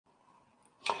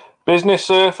Business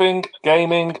surfing,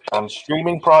 gaming, and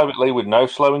streaming privately with no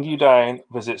slowing you down.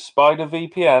 Visit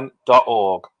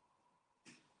spidervpn.org.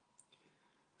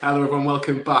 Hello everyone,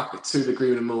 welcome back to the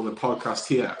Green and Mulner podcast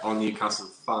here on Newcastle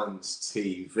Fans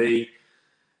TV.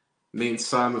 Me and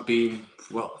Sam have been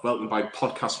welcomed by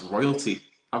podcast royalty,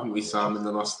 haven't we, Sam, in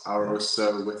the last hour or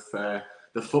so with the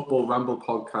Football Ramble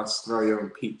podcast, very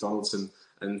own Pete Donaldson,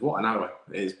 and what an hour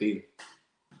it has been.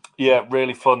 Yeah,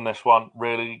 really fun this one,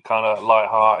 really kind of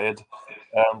light-hearted.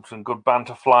 Some good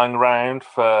banter flying around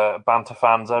for banter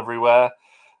fans everywhere.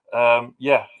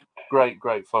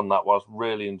 Great fun that was.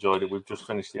 Really enjoyed it. We've just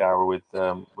finished the hour with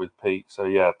Pete, so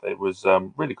yeah, it was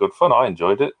really good fun. I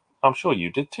enjoyed it. I'm sure you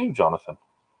did too, Jonathan.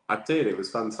 I did. It was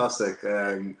fantastic.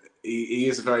 He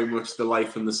is very much the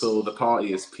life and the soul of the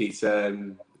party, is Pete.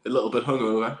 A little bit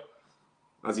hungover,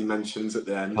 as he mentions at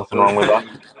the end. Nothing wrong with that.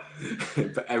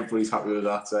 But everybody's happy with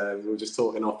that. We were just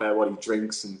talking off air what he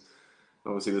drinks, and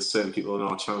obviously there's certain people on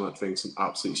our channel that drink some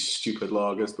absolutely stupid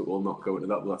lagers, but we'll not go into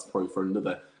that. Well, that's probably for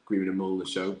another Green and Mulner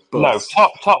show. But no,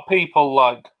 top people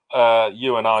like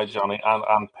you and I, Johnny,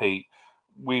 and Pete,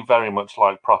 we very much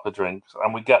like proper drinks,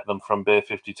 and we get them from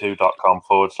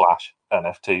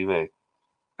beer52.com/NFTV.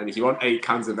 And if you want 8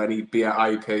 cans of any beer,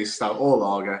 IPA, stout, or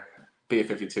lager,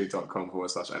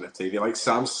 beer52.com/NFTV, like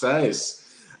Sam says.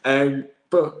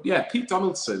 But yeah, Pete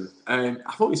Donaldson, I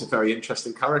thought he was a very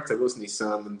interesting character, wasn't he,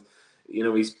 Sam? And you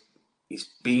know, he's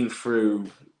been through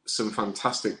some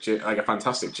fantastic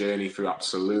journey through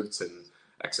Absolute and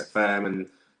XFM, and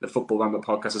the Football Ramble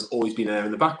podcast has always been there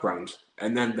in the background,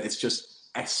 and then it's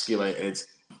just escalated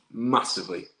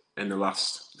massively in the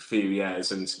last few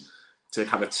years, and to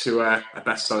have a tour, a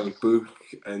best-selling book,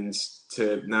 and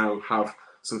to now have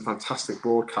some fantastic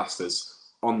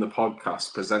broadcasters on the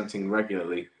podcast presenting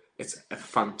regularly. It's a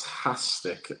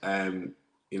fantastic,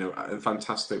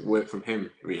 fantastic work from him,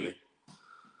 really.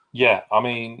 Yeah, I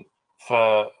mean,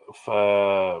 for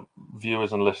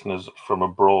viewers and listeners from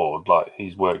abroad, like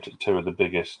he's worked at 2 of the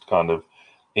biggest kind of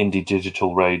indie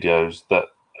digital radios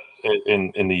that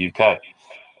in the UK,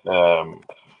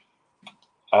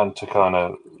 and to kind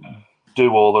of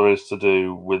do all there is to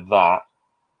do with that,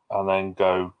 and then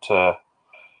go to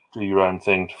do your own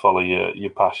thing to follow your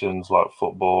passions like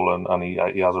football, and he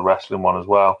has a wrestling one as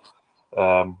well,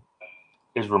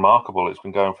 is remarkable. It's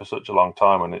been going for such a long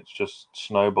time, and it's just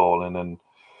snowballing, and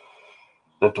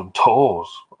they've done tours.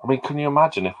 I mean, can you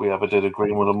imagine if we ever did a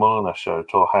Greenwood and Mulliner show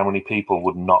tour, how many people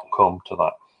would not come to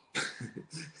that?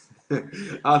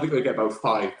 I think we'll get about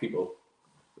 5 people.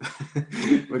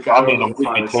 I mean, I'm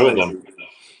 2 of them.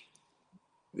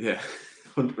 Yeah,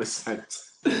 100%.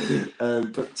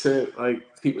 But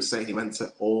like people saying, he went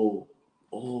to all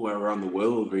around the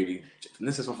world, really. And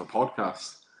this is off a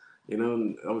podcast, you know.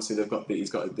 And obviously he's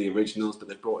got the originals, but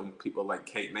they've brought in people like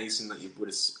Kate Mason that you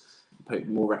would have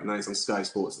more recognised on Sky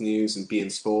Sports News and beIN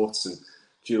Sports, and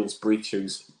Jules Breach,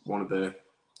 who's one of the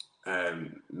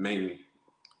main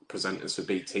presenters for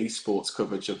BT Sports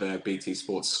coverage of their BT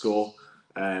Sports Score.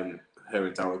 Her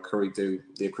and Darryl Curry do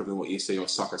the equivalent of what you see on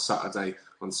Soccer Saturday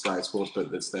on Sky Sports,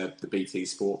 but it's the BT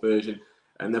Sport version.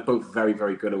 And they're both very,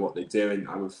 very good at what they do. And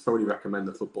I would thoroughly recommend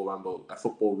a Football Ramble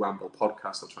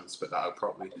podcast. I'll try and spit that out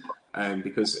properly,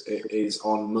 because it is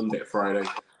on Monday to Friday,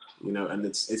 you know, and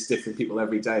it's different people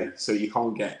every day. So you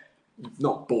can't get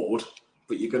not bored,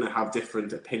 but you're going to have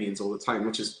different opinions all the time,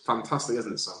 which is fantastic,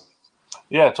 isn't it, Sam?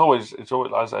 Yeah, it's always as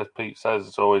Pete says,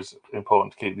 it's always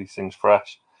important to keep these things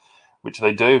fresh, which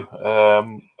they do.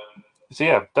 So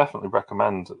yeah, definitely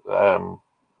recommend.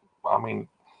 I mean,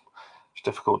 it's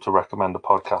difficult to recommend a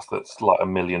podcast that's like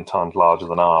 1 million times larger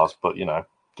than ours, but you know,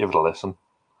 give it a listen.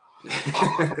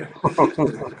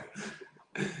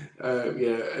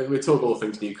 And we talk all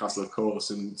things Newcastle, of course,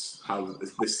 and how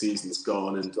this season's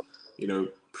gone, and you know,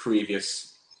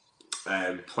 previous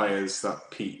players that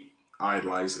Pete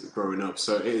idolised growing up.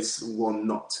 So it is one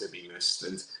not to be missed,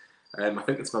 and I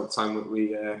think it's about time that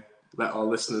we let our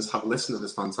listeners have a listen to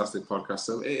this fantastic podcast.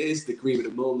 So it is the Green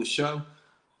and Mulner show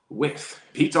with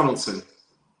Pete Donaldson.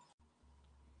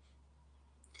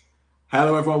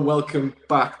 Hello everyone, welcome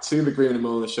back to the Green and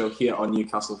Mulner show here on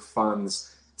Newcastle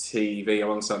Fans TV,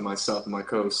 alongside myself and my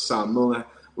co-host Sam Muller.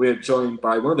 We are joined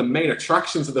by one of the main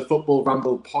attractions of the Football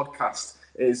Ramble podcast,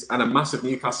 and a massive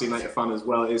Newcastle United fan as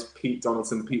well, is Pete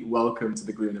Donaldson. Pete, welcome to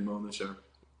the Green and Mulner show.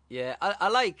 Yeah, I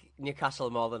like Newcastle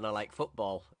more than I like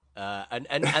football. And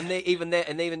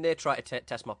they try to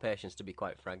test my patience, to be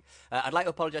quite frank. I'd like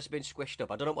to apologise for being squished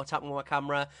up. I don't know what's happened with my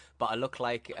camera, but I look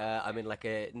like I'm in like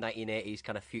a 1980s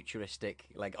kind of futuristic,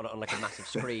 like on like a massive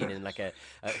screen in like a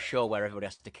show where everybody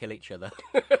has to kill each other.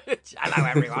 Hello,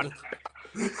 everyone.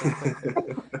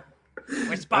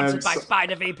 We're sponsored by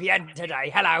Spider VPN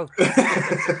today. Hello.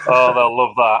 Oh, they'll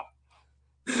love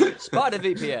that. Spider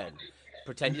VPN.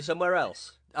 Pretend you're somewhere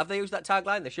else. Have they used that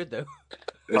tagline? They should do.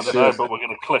 I don't know, but we're going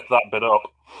to clip that bit up.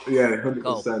 Yeah,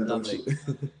 100%. Lovely.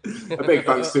 A big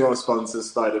thanks to our sponsor,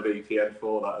 Spider VPN,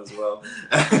 for that as well.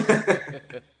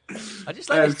 I just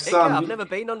like this ticker. Sam, I've never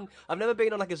been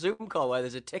on like a Zoom call where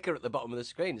there's a ticker at the bottom of the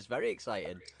screen. It's very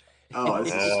exciting. Oh,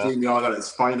 this is StreamYard at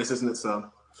its finest, isn't it,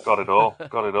 Sam? Got it all.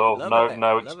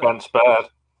 No expense spared.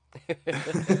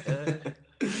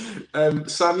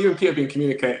 Sam, you and Pete have been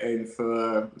communicating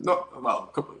for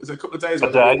is it a couple of days? A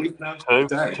day, a week now? 2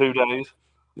 days.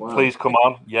 Wow. Please come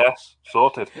on. Yes,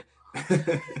 sorted.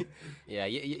 Yeah,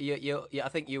 you. I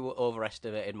think you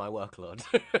overestimated my workload.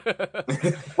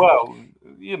 Well,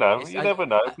 you never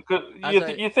know, because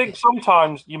you think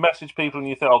sometimes you message people and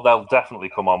you think, oh, they'll definitely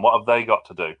come on. What have they got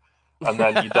to do? And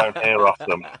then you don't hear off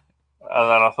them. And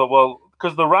then I thought, well,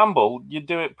 because the ramble, you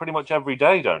do it pretty much every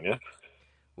day, don't you?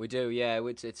 We do, yeah.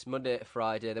 It's Monday to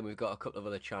Friday. Then we've got a couple of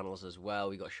other channels as well.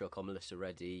 We've got a show called Melissa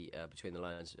Reddy, Between the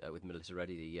Lines, with Melissa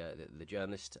Reddy, the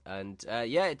journalist. And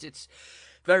it's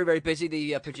very, very busy.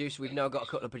 The producer, we've now got a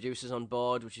couple of producers on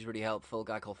board, which is really helpful. A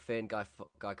guy called Finn, guy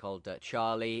called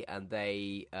Charlie, and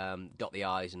they dot the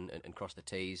I's and cross the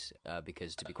T's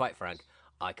because, to be quite frank,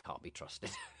 I can't be trusted.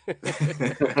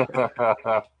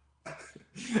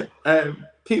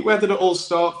 Pete, where did it all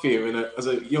start for you as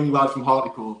a young lad from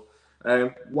Hartlepool?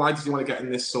 Why did you want to get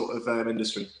in this sort of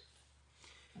industry?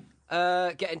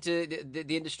 Get into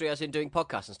the industry as in doing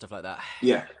podcasts and stuff like that.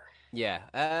 Yeah. Yeah.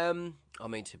 I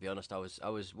mean, to be honest, I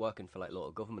was working for like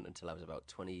local government until I was about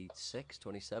 26,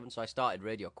 27. So I started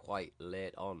radio quite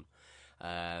late on.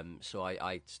 So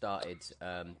I started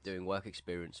doing work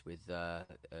experience with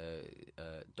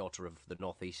daughter of the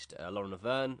Northeast, Lauren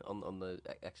Laverne, on the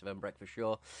XFM Breakfast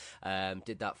Show.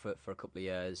 Did that for a couple of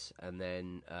years, and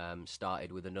then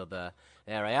started with another.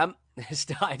 There I am.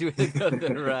 Started with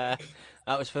another.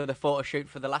 That was for the photo shoot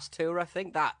for the last tour, I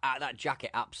think. That jacket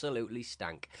absolutely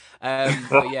stank.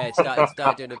 But yeah,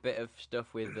 started doing a bit of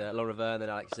stuff with Laura Verne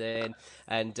and Alex Zane,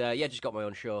 and just got my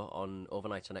own show on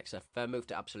overnight on XFM. Moved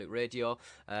to Absolute Radio,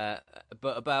 but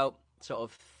about sort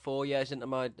of 4 years into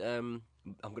my I'm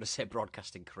going to say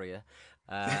broadcasting career,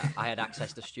 I had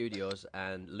access to studios,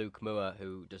 and Luke Moore,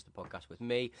 who does the podcast with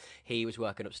me, he was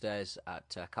working upstairs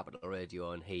at Capital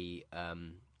Radio, and he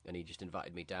just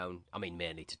invited me down. I mean,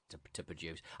 mainly to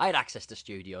produce. I had access to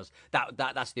studios.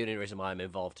 That's the only reason why I'm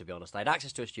involved, to be honest. I had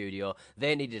access to a studio.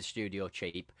 They needed a studio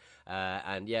cheap,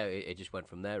 and yeah, it just went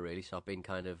from there really. So I've been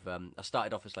kind of. I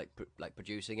started off as like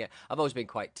producing it. I've always been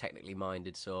quite technically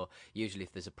minded. So usually,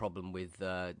 if there's a problem with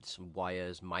some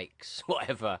wires, mics,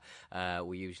 whatever,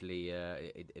 we usually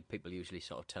people usually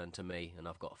sort of turn to me, and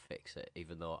I've got to fix it,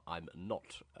 even though I'm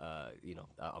not.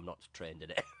 I'm not trained in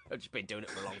it. I've just been doing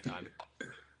it for a long time.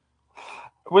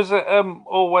 Was it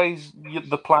always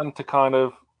the plan to kind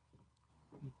of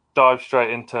dive straight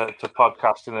into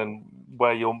podcasting and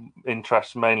where your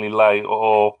interests mainly lay,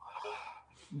 or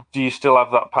do you still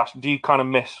have that passion? Do you kind of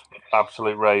miss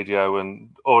Absolute Radio,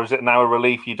 or is it now a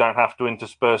relief you don't have to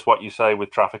intersperse what you say with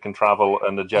Traffic and Travel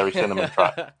and the Jerry Cinnamon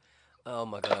track? Oh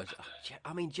my God!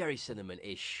 I mean, Jerry Cinnamon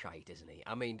is shite, isn't he?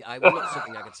 I mean, not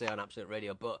something I could say on Absolute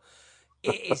Radio, but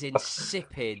it is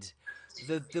insipid.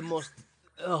 The most.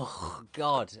 Oh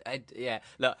God! Yeah.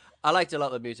 Look, I liked a lot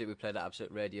of the music we played at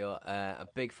Absolute Radio. A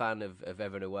big fan of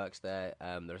everyone who works there.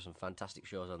 There are some fantastic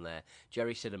shows on there.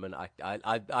 Jerry Cinnamon.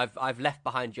 I've left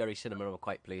behind Jerry Cinnamon. I'm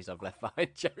quite pleased I've left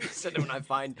behind Jerry Cinnamon.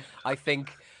 I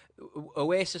think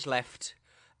Oasis left.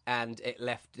 And it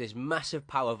left this massive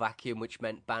power vacuum, which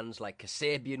meant bands like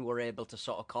Kasabian were able to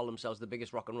sort of call themselves the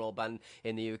biggest rock and roll band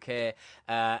in the UK,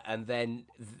 and then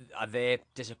they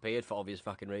disappeared for obvious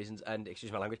fucking reasons. And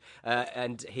excuse my language.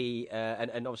 And he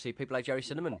and obviously people like Jerry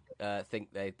Cinnamon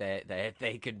think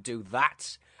they can do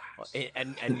that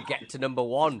and get to number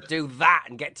one. Do that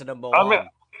and get to number one. I mean,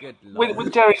 good Lord.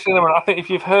 With Jerry Cinnamon, I think if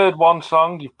you've heard one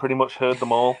song, you've pretty much heard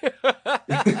them all.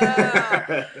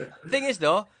 Thing is,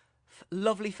 though.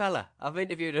 Lovely fella. I've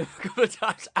interviewed him a couple of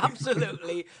times.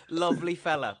 Absolutely lovely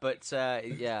fella. But I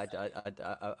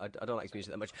don't like his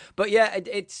music that much. But yeah,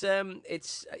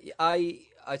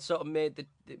 I sort of made the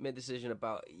decision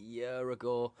about a year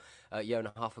and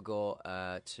a half ago,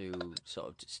 to sort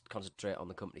of just concentrate on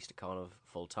the company Stakhanov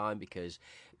full time, because,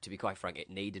 to be quite frank, it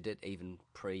needed it, even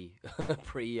pre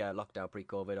lockdown,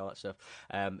 pre-COVID, all that stuff.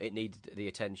 It needed the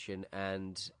attention,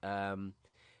 and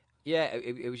Yeah,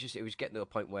 it was getting to a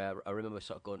point where I remember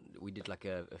sort of going. We did like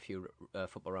a few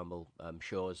football ramble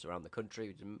shows around the country.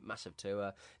 We did a massive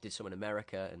tour. Did some in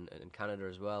America and Canada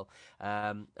as well.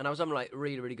 And I was having like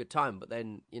really really good time. But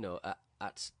then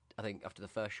at I think after the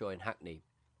first show in Hackney,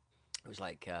 it was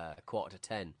like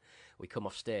 9:45. We come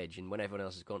off stage, and when everyone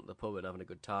else has gone to the pub and having a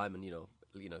good time, and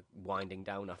winding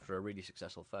down after a really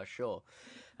successful first show,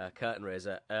 curtain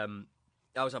raiser.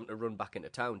 I was having to run back into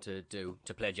town to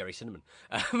play Jerry Cinnamon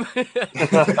from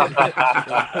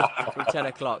 10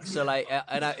 o'clock. So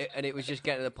and it was just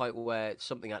getting to the point where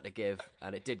something had to give,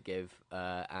 and it did give.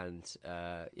 I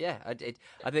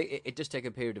think it does take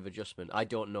a period of adjustment. I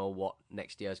don't know what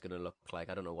next year is going to look like.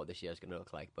 I don't know what this year is going to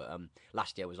look like. But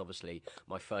last year was obviously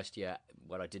my first year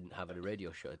where I didn't have a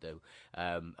radio show to do,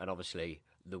 and obviously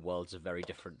the worlds are very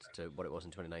different to what it was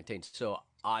in 2019. So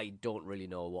I don't really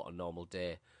know what a normal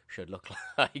day should look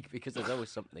like, because there's always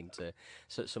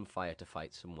some fire to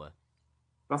fight somewhere.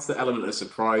 That's the element of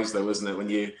surprise, though, isn't it? When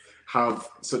you have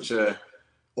such a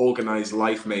organized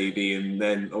life, maybe, and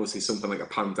then obviously something like a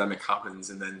pandemic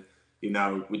happens, and then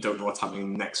we don't know what's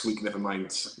happening next week. Never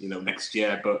mind, next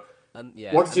year. But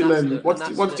what did you learn?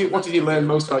 What did you learn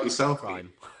most about yourself?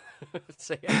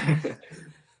 So, yeah.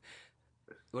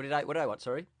 What did I?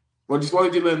 Sorry. What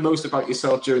did you learn most about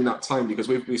yourself during that time? Because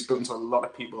we've spoken to a lot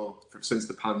of people since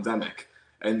the pandemic,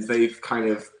 and they've kind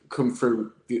of come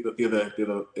through the other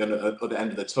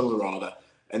end of the tunnel, rather,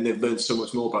 and they've learned so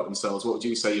much more about themselves. What would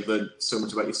you say you've learned so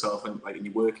much about yourself and like in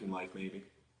your working life, maybe?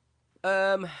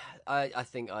 I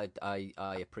think I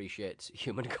appreciate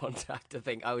human contact. I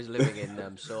think I was living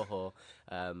in Soho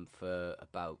for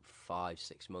about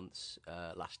 5-6 months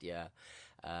last year,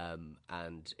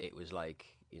 and it was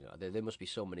like, there must be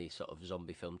so many sort of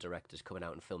zombie film directors coming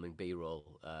out and filming B-roll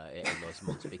in those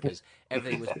months, because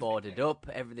everything was boarded up,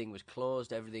 everything was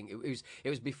closed, it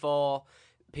was before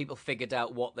people figured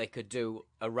out what they could do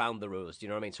around the rules. Do you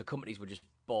know what I mean? So companies were just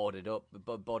boarded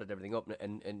everything up,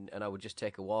 and I would just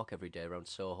take a walk every day around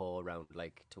Soho, around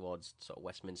like towards sort of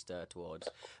Westminster, towards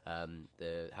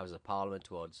the Houses of Parliament,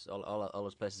 towards all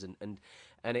those places, and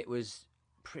it was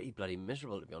pretty bloody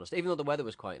miserable, to be honest. Even though the weather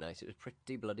was quite nice, it was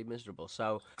pretty bloody miserable.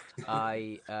 So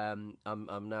I'm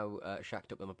now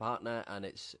shacked up with my partner, and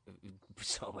it's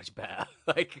so much better.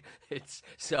 Like, it's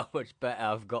so much better.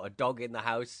 I've got a dog in the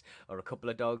house, or a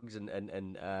couple of dogs, and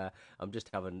I'm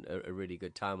just having a really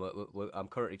good time. I'm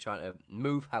currently trying to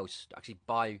move house, actually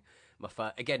buy my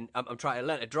first. Again, I'm trying to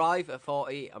learn to drive at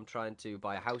 40. I'm trying to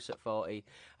buy a house at 40.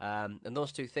 And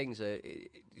those two things are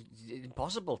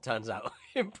impossible, turns out.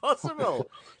 Impossible.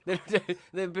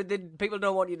 People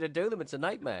don't want you to do them. It's a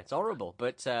nightmare. It's horrible.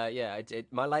 But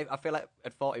my life, I feel like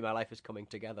at 40, my life is coming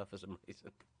together for some reason.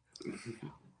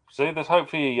 See, there's hope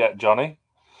for you yet, Johnny.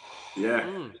 Yeah,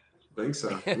 I think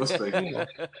so. Must be.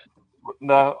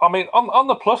 No, I mean, on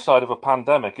the plus side of a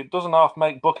pandemic, it doesn't half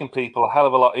make booking people a hell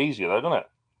of a lot easier, though, doesn't it?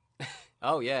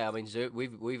 Oh yeah, I mean,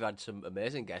 we've had some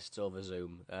amazing guests over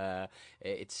Zoom. I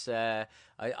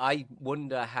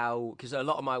wonder how, because a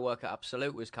lot of my work at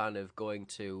Absolute was kind of going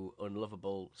to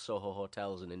unlovable Soho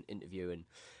hotels and interviewing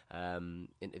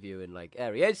like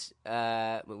areas.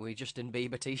 We Justin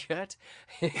Bieber t-shirt,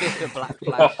 the black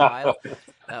flag style.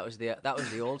 That was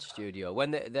the old studio.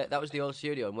 That was the old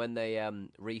studio, and when they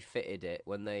refitted it,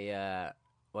 when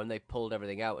they pulled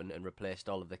everything out and replaced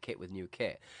all of the kit with new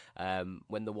kit,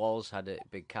 when the walls had a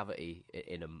big cavity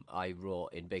in them, I wrote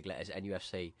in big letters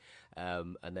NUFC,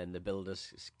 and then the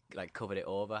builders like covered it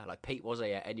over. Like Pete was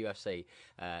at NUFC,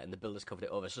 and the builders covered it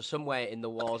over. So somewhere in the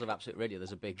walls of Absolute Radio,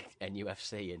 there's a big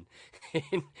NUFC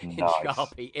in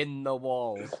Sharpie in the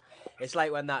walls. It's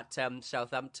like when that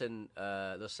Southampton,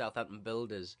 those Southampton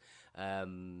builders.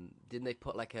 Didn't they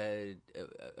put like a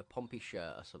Pompey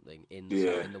shirt or something in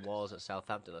the walls at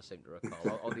Southampton? I seem to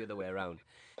recall, or the other way around.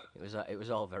 It was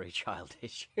all very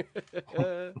childish.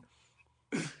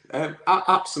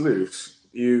 Absolute.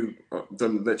 You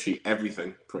done literally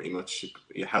everything, pretty much.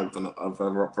 You helped on a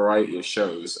variety of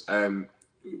shows.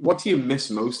 What do you miss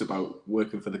most about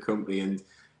working for the company, and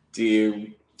do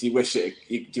you wish you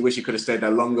could have stayed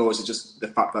there longer, or is it just the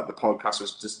fact that the podcast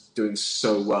was just doing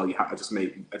so well you had to just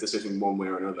make a decision one way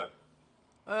or another?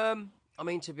 I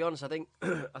mean, to be honest, I think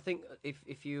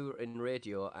if you're in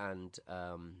radio, and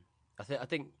I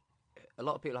think a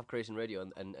lot of people have careers in radio,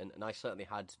 and I certainly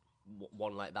had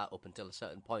one like that up until a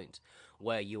certain point,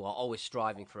 where you are always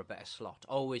striving for a better slot,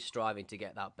 always striving to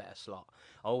get that better slot,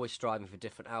 always striving for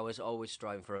different hours, always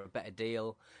striving for a better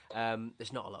deal.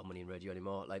 There's not a lot of money in radio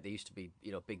anymore. Like there used to be,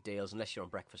 big deals. Unless you're on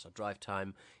breakfast or drive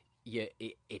time,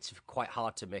 it's quite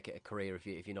hard to make it a career if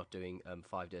you're not doing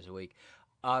 5 days a week.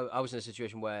 I was in a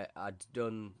situation where I'd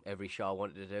done every show I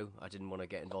wanted to do. I didn't want to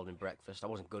get involved in breakfast. I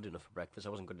wasn't good enough for breakfast. I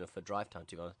wasn't good enough for drive time,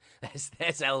 to be honest.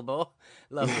 There's Elbow.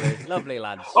 Lovely, lovely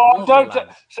lads. Oh, Lovely don't.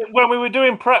 lads. So when we were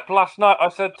doing prep last night, I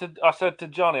said to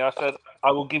Johnny, I said, I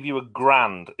will give you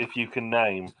 £1,000 if you can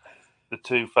name the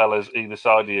two fellas either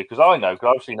side of you, because I know,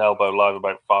 because I've seen Elbow live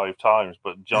about 5 times,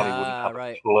 but Johnny wouldn't have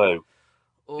Right. a clue.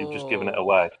 You've just given it Oh,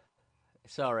 away.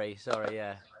 sorry,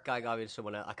 yeah. Guy gave me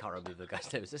someone else. I can't remember the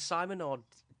guy's name. Is it Simon or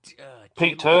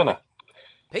Pete Jim? Turner.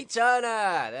 Pete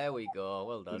Turner. There we go.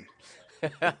 Well done.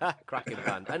 Cracking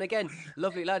band. And again,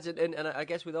 lovely lads. And I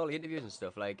guess with all the interviews and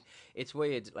stuff, like, it's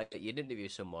weird. Like, you'd interview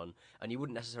someone and you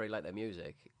wouldn't necessarily like their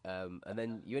music. And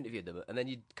then you interviewed them and then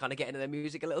you kind of get into their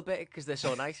music a little bit because they're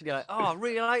so nice. And you're like, oh, I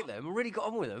really like them. I really got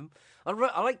on with them.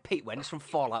 I like Pete Wentz from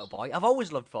Fall Out Boy. I've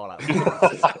always loved Fall Out Boy.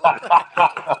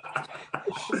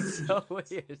 So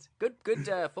weird. Good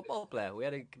football player. We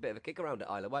had a bit of a kick around at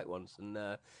Isle of Wight once. And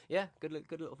yeah, good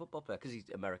little football player because he's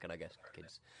American, I guess.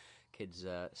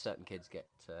 Certain kids get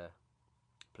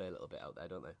play a little bit out there,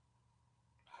 don't they?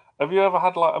 Have you ever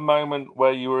had like a moment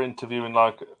where you were interviewing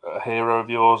like a hero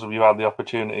of yours? Have you had the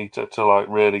opportunity to like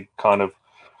really kind of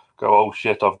go, oh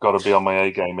shit, I've got to be on my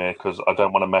A game here because I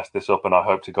don't want to mess this up, and I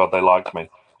hope to God they like me.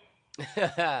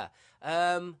 Yeah,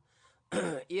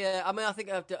 I mean,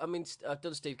 I've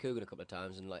done Steve Coogan a couple of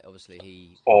times, and like obviously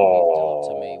he Oh. meant a lot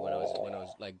to me when I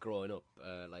was like growing up.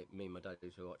 Like me and my dad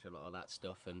used to watch a lot of that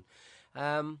stuff, and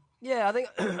yeah, I think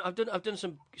I've done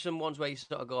some ones where you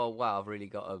sort of go, wow, I've really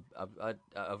got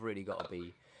to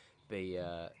be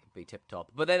tip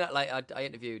top. But then like I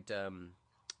interviewed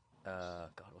God,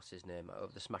 what's his name?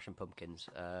 The Smashing Pumpkins.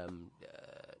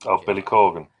 Billy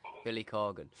Corgan. Billy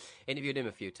Corgan. Interviewed him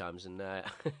a few times, and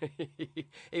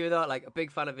even though like a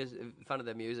big fan of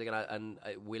their music, and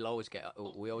we always got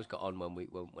on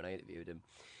when I interviewed him,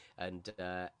 and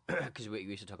because we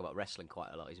used to talk about wrestling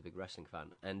quite a lot. He's a big wrestling fan,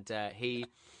 and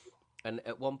and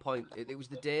at one point it was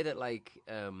the day that like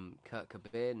Kurt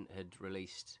Cobain had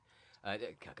released.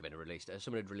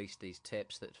 Someone had released these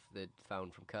tapes that they'd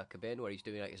found from Kurt Cobain, where he's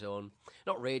doing like his own,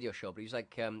 not radio show, but he's like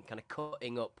kind of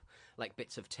cutting up like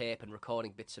bits of tape and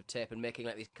recording bits of tape and making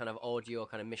like these kind of audio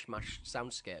kind of mishmash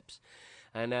soundscapes.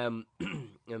 And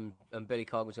and Billy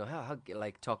Corgan was going, how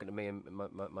like talking to me and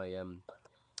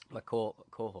my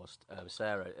co-host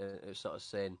Sarah, sort of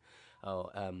saying,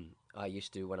 I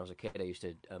used to, when I was a kid, I used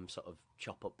to sort of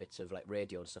chop up bits of like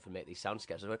radio and stuff and make these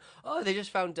soundscapes. I went, oh, they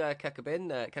just found Kurt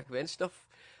Cobain stuff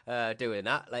doing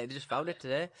that. Like they just found it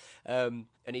today. And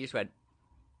he just went,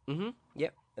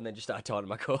 yep. And then just started talking to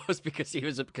my co-host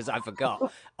because I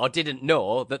forgot or didn't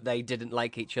know that they didn't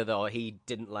like each other, or he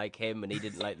didn't like him and he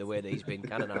didn't like the way that he's been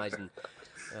canonised. And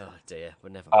oh dear,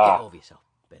 we'll never get over yourself,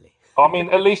 Billy. I mean,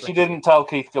 at least you didn't tell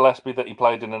Keith Gillespie that he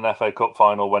played in an FA Cup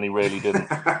final when he really didn't.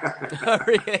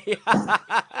 Really?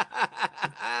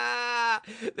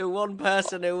 The one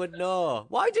person who would know.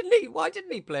 Why didn't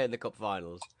he play in the cup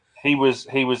finals? He was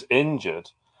injured,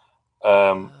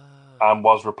 and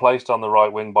was replaced on the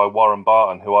right wing by Warren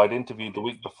Barton, who I'd interviewed the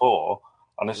week before.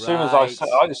 And as soon as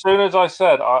I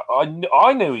said,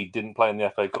 I knew he didn't play in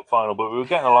the FA Cup final, but we were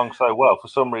getting along so well. For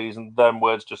some reason, them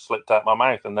words just slipped out my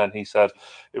mouth. And then he said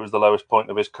it was the lowest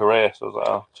point of his career. So I was like,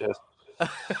 oh, cheers.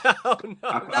 Oh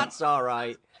no, that's all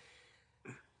right.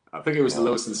 I think it was the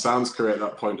lowest in Sam's career at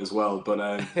that point as well.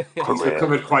 But he's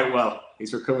recovered quite well.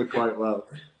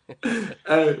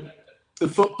 The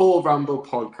Football Ramble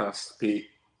podcast, Pete.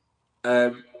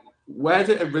 Where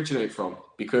did it originate from?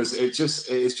 Because it's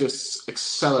just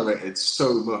accelerated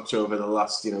so much over the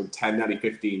last 10, nearly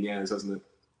 15 years, hasn't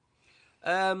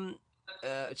it?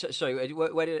 Sorry,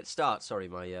 where did it start? Sorry,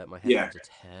 my headphones are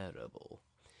terrible.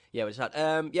 Yeah,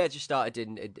 it just started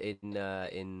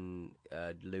in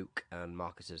Luke and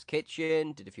Marcus's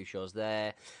kitchen. Did a few shows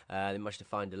there. They managed to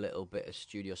find a little bit of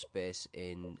studio space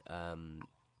in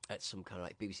at some kind of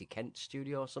like BBC Kent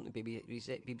studio or something,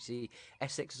 BBC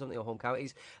Essex or something, or Home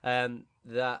Counties. And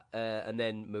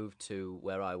then moved to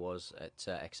where I was at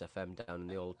XFM down in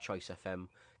the old Choice FM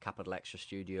Capital Extra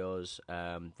Studios.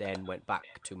 Then went back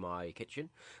to my kitchen,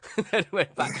 then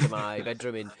went back to my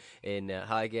bedroom in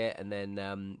Highgate, and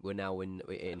then we're now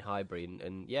in Highbury.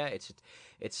 And yeah,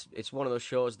 it's one of those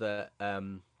shows that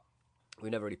we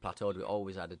never really plateaued. We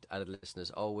always added listeners,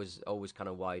 always kind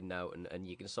of widen out, and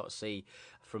you can sort of see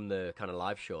from the kind of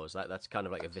live shows that's kind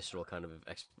of like a visceral kind of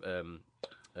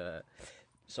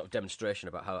sort of demonstration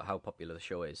about how popular the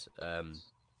show is.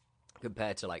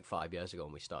 Compared to like 5 years ago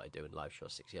when we started doing live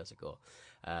shows 6 years ago,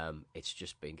 it's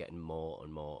just been getting more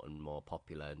and more and more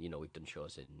popular. And we've done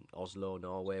shows in Oslo,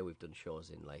 Norway. We've done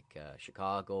shows in like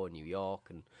Chicago, New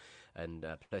York, and and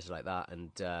places like that.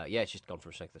 And it's just gone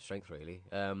from strength to strength, really.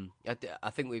 I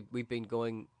think we've been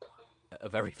going a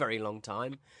very, very long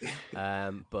time.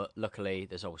 But luckily,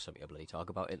 there's always something to bloody talk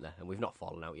about, isn't there? And we've not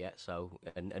fallen out yet. So,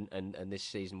 and this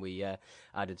season we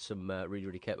added some really,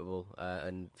 really capable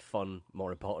and fun,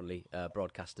 more importantly,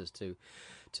 broadcasters to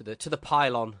the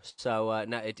pylon. So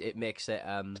now it makes it.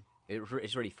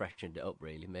 It's really freshened it up,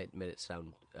 really. Made it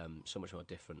sound so much more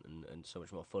different and so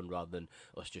much more fun rather than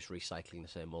us just recycling the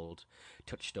same old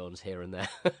touchstones here and there.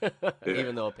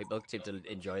 Even though people seem to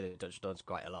enjoy the touchstones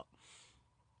quite a lot.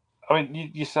 I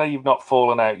mean, you say you've not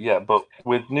fallen out yet, but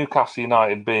with Newcastle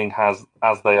United being as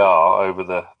they are over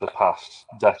the past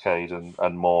decade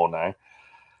and more now,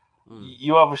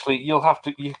 you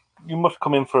must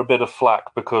come in for a bit of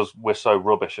flack because we're so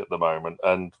rubbish at the moment,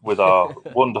 and with our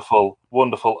wonderful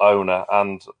owner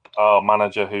and our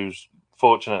manager who's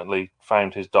fortunately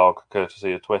found his dog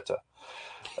courtesy of Twitter.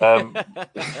 Are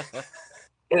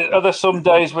there some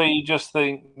days where you just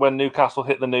think when Newcastle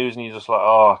hit the news and you're just like,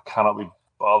 oh, I cannot be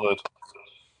bothered?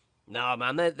 No,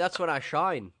 man, that's when I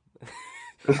shine.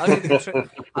 How do you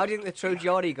think the true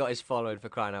Geordie got his following, for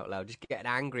crying out loud? Just getting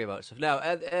angry about stuff. No,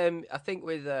 I think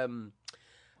with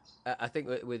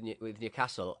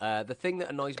Newcastle, the thing that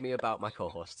annoys me about my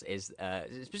co-hosts is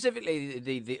specifically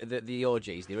the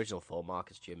OGs, the original four,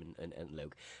 Marcus, Jim, and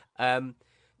Luke.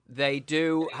 They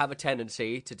do have a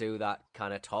tendency to do that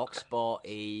kind of talk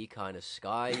sporty, kind of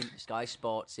Sky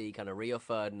Sportsy, kind of Rio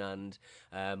Ferdinand.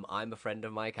 I'm a friend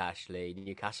of Mike Ashley.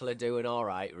 Newcastle are doing all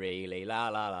right, really. La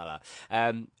la la la.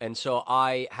 And so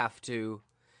I have to,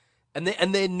 and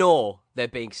they know they're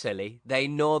being silly. They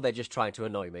know they're just trying to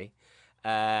annoy me.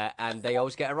 And they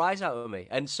always get a rise out of me,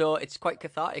 and so it's quite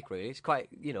cathartic, really. It's quite,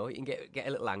 you can get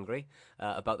a little angry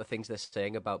about the things they're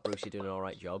saying about Brucey doing an all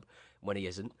right job when he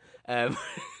isn't, and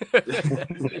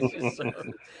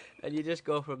you just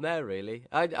go from there. Really,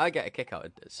 I get a kick out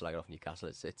of slagging off Newcastle.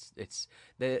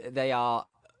 They are.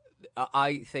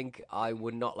 I think I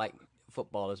would not like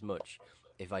football as much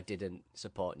if I didn't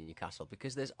support Newcastle,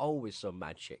 because there's always some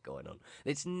mad shit going on.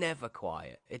 It's never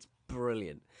quiet. It's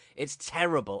brilliant. It's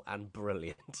terrible and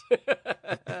brilliant.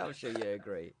 I'm sure you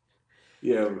agree.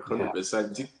 Yeah,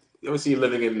 100%. Obviously, you're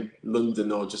living in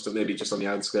London or maybe just on the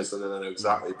outskirts, I don't know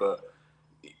exactly, but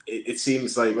it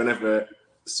seems like whenever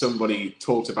somebody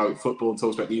talks about football and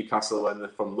talks about Newcastle and they're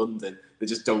from London, they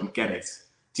just don't get it.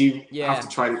 Do you have to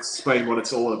try and explain what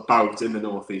it's all about in the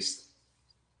Northeast?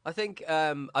 I think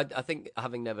I think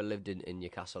having never lived in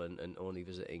Newcastle and only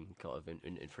visiting kind of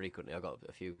infrequently, I've got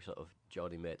a few sort of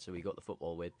Geordie mates who we got the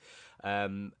football with,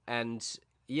 and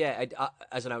yeah,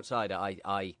 as an outsider,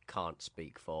 I can't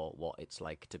speak for what it's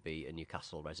like to be a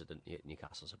Newcastle resident,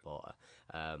 Newcastle supporter.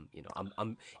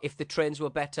 I'm if the trains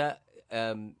were better,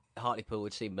 Hartlepool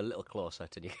would seem a little closer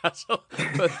to Newcastle,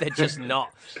 but they're just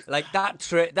not. Like that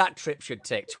trip should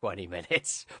take 20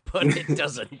 minutes, but it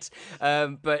doesn't.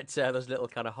 But those little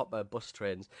kind of hopper bus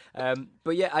trains.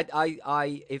 But yeah,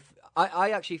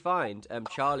 I actually find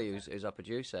Charlie, who's our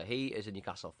producer, he is a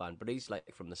Newcastle fan, but he's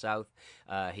like from the south.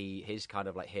 His kind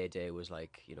of like heyday was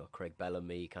like Craig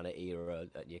Bellamy kind of era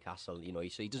at Newcastle.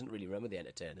 So he doesn't really remember the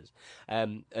entertainers.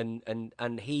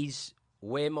 And he's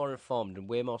way more informed and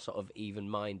way more sort of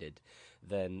even-minded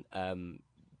than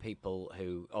people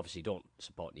who obviously don't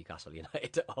support Newcastle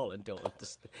United at all and don't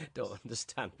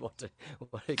understand what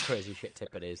a crazy shit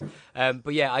tip it is.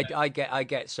 But yeah, I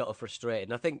get sort of frustrated,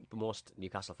 and I think most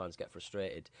Newcastle fans get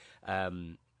frustrated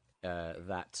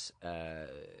that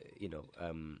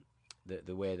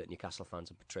the way that Newcastle fans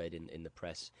are portrayed in the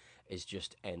press is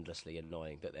just endlessly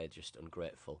annoying. That they're just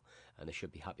ungrateful and they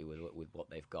should be happy with what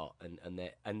they've got. And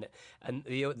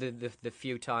the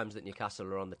few times that Newcastle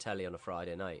are on the telly on a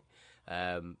Friday night,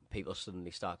 people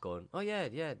suddenly start going, "Oh yeah,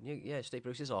 Steve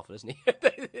Bruce is awful, isn't he?"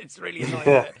 It's really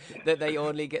annoying that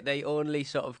they only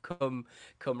sort of come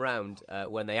round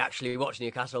when they actually watch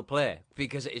Newcastle play,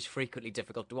 because it is frequently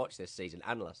difficult to watch this season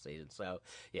and last season. So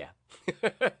yeah,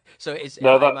 so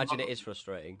I imagine it is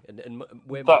frustrating and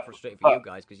way more frustrating for you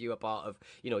guys, because you are part of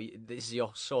this is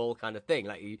your sole kind of thing.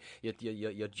 Like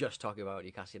you're just talking about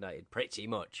Newcastle United pretty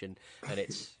much, and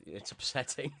it's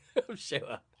upsetting. I'm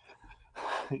sure.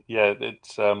 Yeah,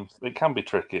 it can be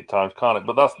tricky at times, can't it?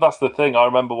 But that's the thing. I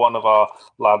remember one of our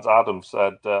lads, Adam,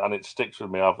 said, and it sticks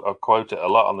with me. I've quoted it a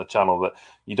lot on the channel, that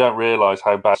you don't realise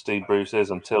how bad Steve Bruce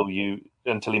is until he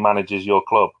manages your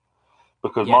club.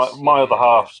 Because my other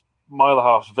half's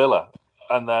Villa,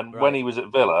 and then when he was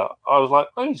at Villa, I was like,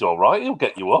 oh, he's all right. He'll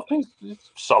get you up. He's a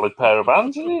solid pair of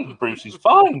hands, isn't he? Bruce is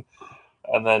fine.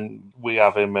 And then we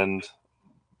have him, and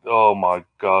oh my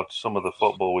God, some of the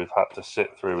football we've had to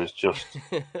sit through is just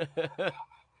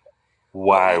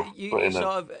wow. You sort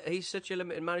of, he's such a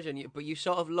limited manager, but you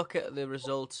sort of look at the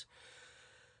result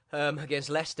against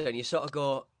Leicester, and you sort of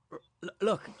go,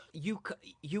 look, you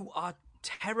are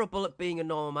terrible at being a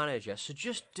normal manager, so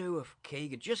just do it,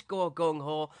 Keegan. Just go gung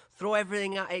ho, throw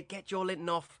everything at it, get Joe Linton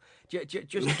off, just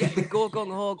go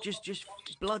gung ho, just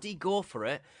bloody go for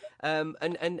it. And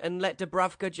let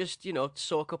Dubravka just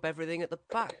soak up everything at the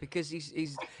back, because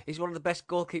he's one of the best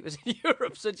goalkeepers in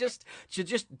Europe. So just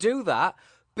do that.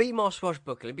 Be more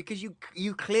swashbuckling, because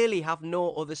you clearly have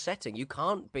no other setting. You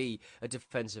can't be a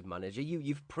defensive manager.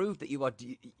 You've proved that you are.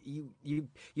 You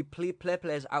play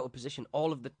players out of position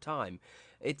all of the time.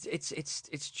 It's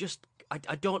just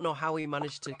I don't know how he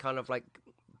managed to kind of like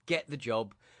get the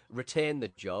job, retain the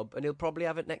job, and he'll probably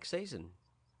have it next season.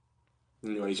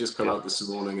 Anyway, he's just come out this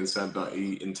morning and said that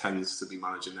he intends to be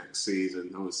manager next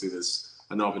season. Obviously, there's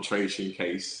an arbitration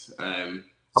case.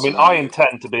 I mean, I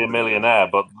intend to be a millionaire,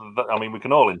 but I mean, we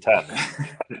can all intend.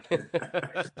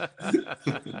 I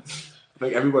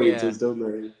think everybody does, don't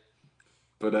they?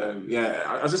 But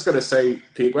I was just going to say,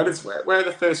 Pete, where are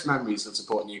the first memories of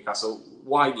supporting Newcastle?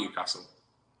 Why Newcastle?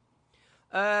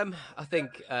 I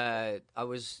think I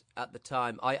was at the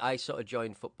time. I sort of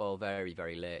joined football very,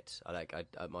 very late.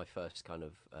 My first kind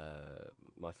of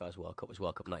my first World Cup was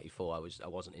World Cup '94. I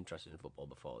wasn't interested in football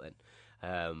before then.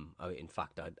 In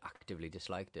fact, I actively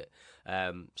disliked it.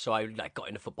 So I got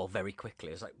into football very quickly.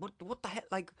 I was like, what the heck?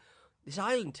 Like, this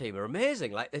Ireland team are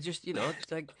amazing. Like, they're just,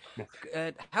 it's like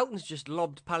Houghton's just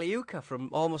lobbed Paliuca from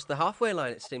almost the halfway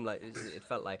line. It seemed like it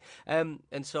felt like, and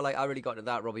so like I really got into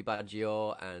that. Robbie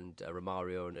Baggio and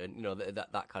Romario, and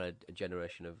that kind of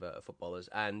generation of footballers,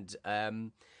 and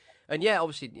yeah,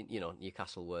 obviously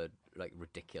Newcastle were like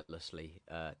ridiculously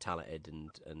talented,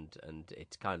 and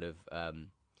it's kind of.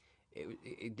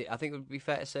 I think it would be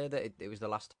fair to say that it was the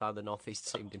last time the North East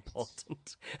seemed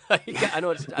important. I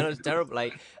know it's terrible.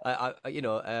 Like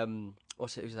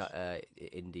what's it? Who's that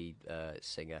indie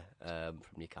singer from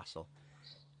Newcastle?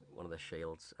 One of the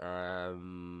Shields.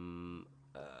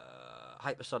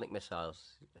 Hypersonic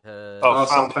Missiles.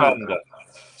 Sam Fender.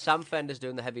 Sam Fender's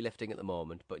doing the heavy lifting at the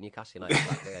moment, but Newcastle United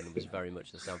back then was very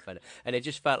much the Sam Fender, and it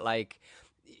just felt like.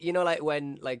 Like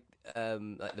when like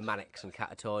the Mannix and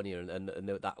Catatonia and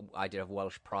that idea of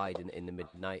Welsh pride in the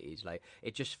mid-90s, like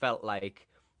it just felt like,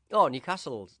 oh,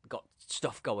 Newcastle's got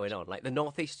stuff going on. Like the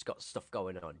North East's got stuff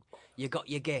going on. You got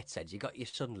your Gatesheads, you got your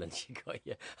Sunderlands,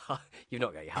 you've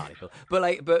not got your Hartlepool, but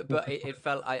it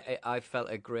felt I felt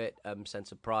a great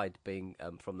sense of pride being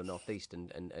from the North East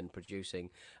and producing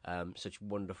such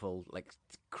wonderful like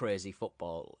crazy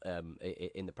football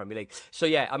in the Premier League. So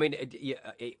yeah, I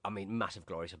mean, massive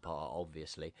glory support,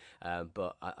 obviously,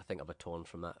 but I think I've atoned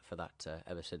for that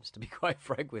ever since, to be quite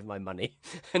frank, with my money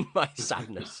and my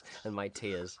sadness and my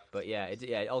tears. But yeah,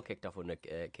 it all kicked off under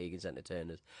Keegan's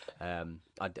Entertainers.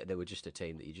 They were just a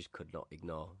team that you just could not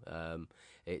ignore. I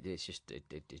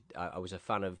was a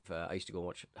fan of. I used to go and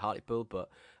watch Hartlepool, but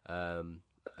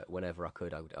whenever I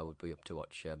could, I would be up to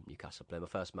watch Newcastle play. My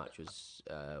first match was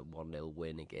 1-0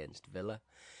 win against Villa.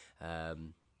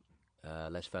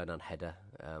 Les Ferdinand header,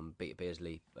 beat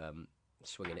Beardsley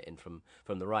swinging it in from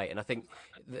the right, and I think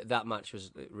that match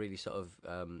was really sort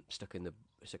of stuck in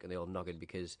the old noggin,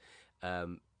 because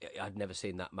I'd never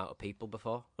seen that amount of people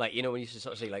before. Like, when you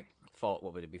sort of see like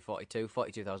what would it be,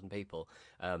 42,000 people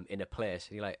in a place,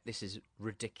 and you're like, this is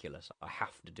ridiculous. I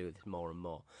have to do this more and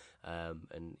more.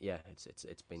 And yeah,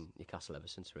 it's been Newcastle ever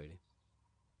since, really.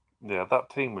 Yeah, that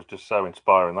team was just so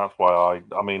inspiring. That's why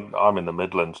I mean, I'm in the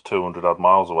Midlands, 200 odd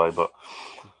miles away, but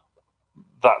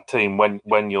that team,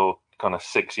 when you're kind of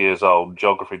 6 years old,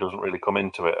 geography doesn't really come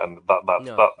into it, and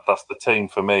that's the team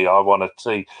for me. I want to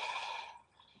see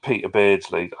Peter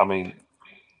Beardsley. I mean,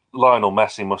 Lionel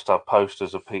Messi must have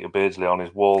posters of Peter Beardsley on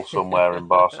his wall somewhere in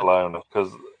Barcelona,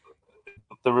 because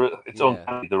it's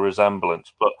uncanny, the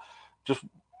resemblance. But just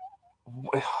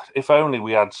if only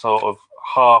we had sort of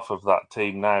half of that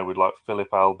team now, with like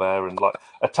Philippe Albert and like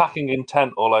attacking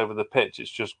intent all over the pitch. It's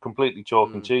just completely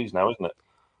chalk and cheese now, isn't it?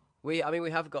 We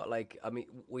have got like a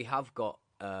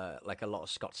lot of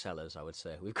Scott Sellers, I would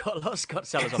say. We've got a lot of Scott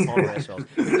Sellers on Paul Racewell.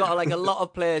 We've got like a lot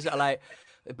of players that are like,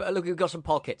 but look, we've got some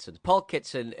Paul Kitson. Paul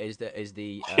Kitson is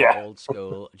the old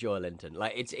school Joe Linton.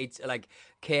 Like it's like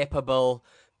capable,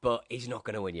 but he's not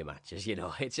going to win your matches.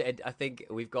 I think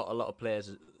we've got a lot of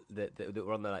players that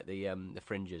were on the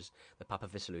fringes, the Papa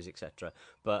Vissalus, etc.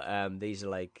 But these are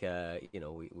like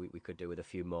we could do with a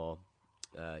few more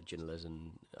Ginolas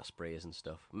and Aspreas and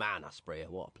stuff. Man, Asprey,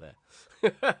 what a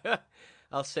player!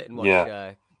 I'll sit and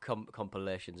watch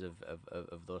compilations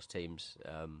of those teams,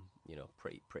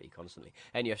 pretty constantly.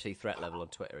 NUFC Threat Level on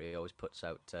Twitter, he always puts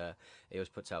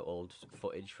out old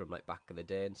footage from like back in the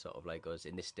day and sort of like goes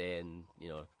in this day and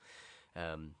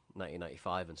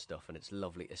 1995 and stuff, and it's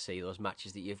lovely to see those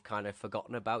matches that you've kind of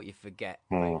forgotten about. You forget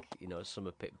some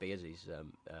of Pip Beardsley's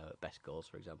best goals,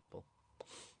 for example.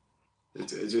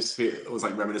 It was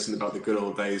like reminiscing about the good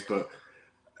old days, but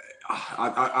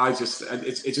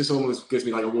it just almost gives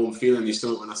me like a warm feeling in your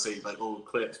stomach when I see like old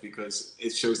clips, because it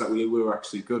shows that we were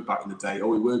actually good back in the day, or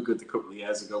we were good a couple of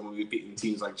years ago when we were beating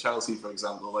teams like Chelsea, for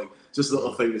example. Like just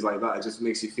little things like that, it just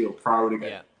makes you feel proud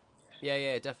again.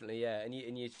 Yeah, definitely, yeah. And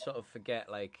you sort of forget,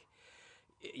 like,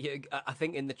 I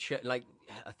think in the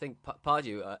I think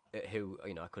Pardew, who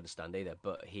I couldn't stand either,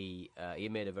 but he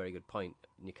made a very good point.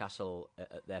 Newcastle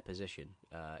at their position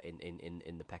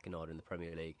in the pecking order in the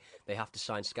Premier League, they have to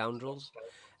sign scoundrels,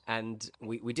 and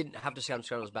we didn't have to sign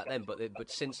scoundrels back then, but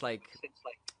since like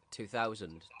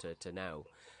 2000 to now.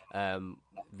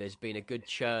 There's been a good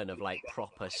churn of like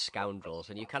proper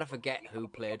scoundrels, and you kind of forget who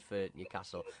played for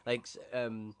Newcastle. Like,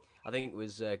 I think it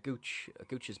was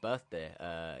Gooch's birthday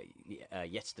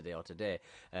yesterday or today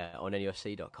on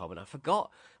NUFC.com, and I forgot.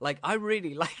 Like, I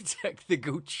really liked the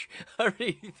Gooch. I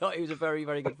really thought he was a very,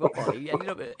 very good footballer. He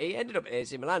ended up at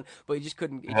AC Milan, but he just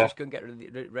couldn't get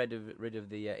rid of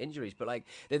the injuries. But like,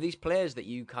 there are these players that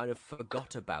you kind of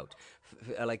forgot about,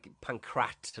 like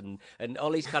Pancrat and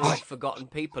all these kind of like forgotten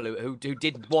people who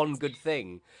did one good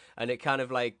thing, and it kind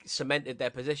of like cemented their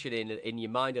position in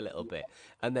your mind a little bit,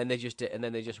 and then they just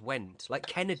went. Like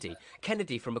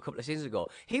Kennedy from a couple of seasons ago,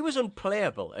 he was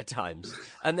unplayable at times,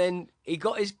 and then he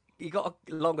got a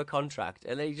longer contract,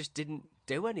 and then he just didn't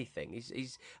do anything.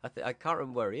 I can't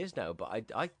remember where he is now, but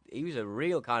he was a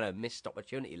real kind of missed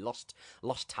opportunity, lost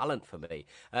talent for me.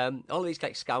 All these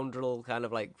like scoundrel kind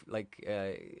of like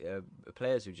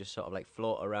players who just sort of like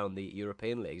float around the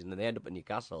European leagues, and then they end up at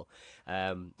Newcastle,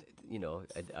 on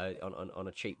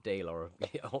a cheap deal, or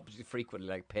frequently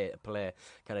like pay to play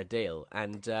kind of deal,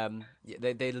 and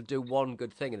they'll do one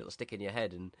good thing and it'll stick in your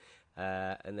head,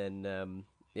 and then.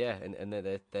 And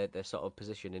their sort of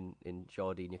position in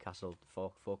Geordie Newcastle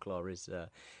folklore is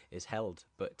held.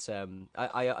 But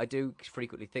I do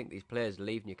frequently think these players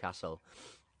leave Newcastle.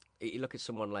 You look at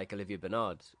someone like Olivier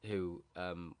Bernard, who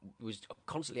was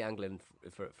constantly angling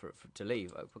to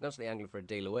leave, constantly angling for a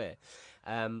deal away,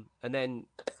 and then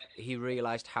he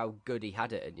realised how good he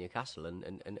had it at Newcastle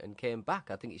and came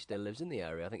back. I think he still lives in the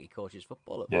area. I think he coaches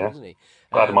football up there, doesn't he?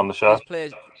 Had him on the show.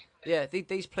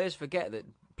 These players forget that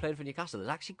playing for Newcastle is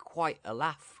actually quite a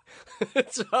laugh.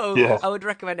 So I would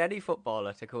recommend any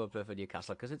footballer to come and play for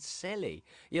Newcastle, because it's silly.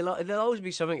 There'll always be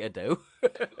something to do.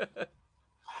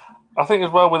 I think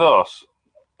as well with us,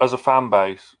 as a fan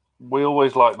base, we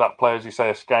always like that player, as you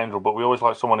say, a scoundrel, but we always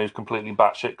like someone who's completely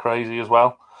batshit crazy as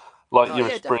well. Like your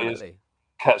Espriits,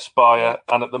 Ketspire,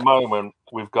 and at the moment,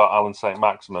 we've got Alan St.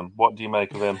 Maximin. What do you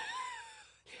make of him?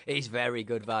 He's very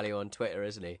good value on Twitter,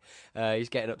 isn't he? He's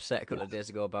getting upset a couple of days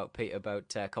ago about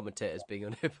commentators being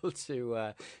unable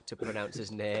to pronounce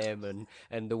his name,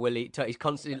 and the Willy. He's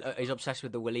constantly he's obsessed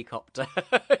with the Willy copter.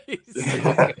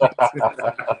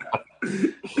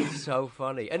 It's so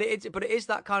funny, but it is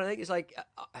that kind of thing. It's like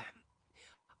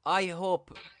I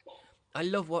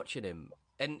love watching him,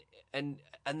 and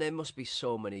there must be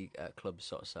so many clubs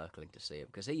sort of circling to see him,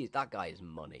 because that guy is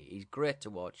money. He's great to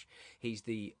watch. He's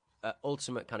the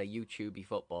ultimate kind of YouTubey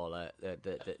footballer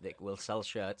that will sell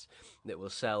shirts, that will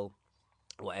sell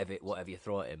whatever you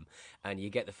throw at him, and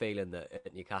you get the feeling that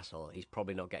at Newcastle he's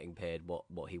probably not getting paid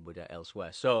what he would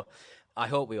elsewhere. So I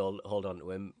hope we all hold on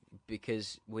to him,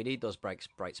 because we need those bright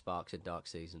sparks in dark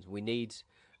seasons. We need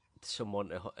someone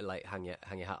to like hang your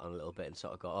hat on a little bit and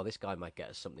sort of go, oh, this guy might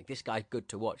get us something. This guy's good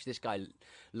to watch. This guy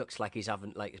looks like he's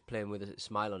playing with a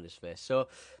smile on his face. So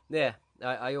yeah,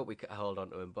 I hope we can hold on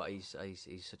to him. But he's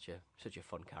such a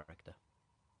fun character.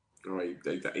 Right,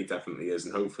 he definitely is,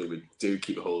 and hopefully we do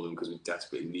keep a hold of him, because we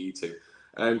desperately need to.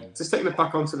 Just taking it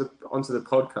back onto the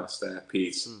podcast there,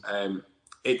 Pete.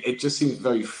 It just seems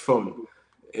very fun.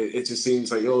 It just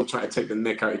seems like you're all trying to take the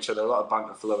mick out of each other, a lot of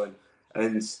banter flowing,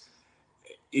 and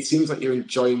it seems like you're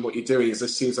enjoying what you're doing. It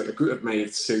just seems like a group of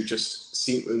mates who just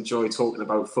seem to enjoy talking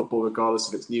about football, regardless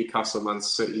if it's Newcastle, Man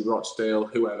City, Rochdale,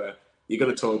 whoever. You're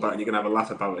going to talk about it and you're going to have a laugh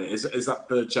about it. Is that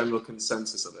the general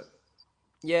consensus of it?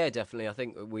 Yeah, definitely. I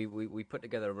think we put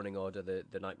together a running order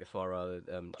the night before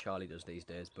Charlie does these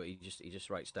days, but he just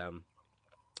writes down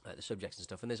the subjects and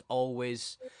stuff, and there's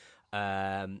always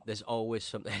There's always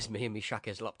something. There's me and me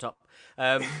Shaka's laptop.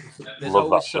 There's Love that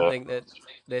always shirt. something that.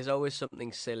 There's always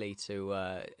something silly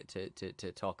to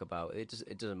talk about. It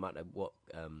doesn't matter what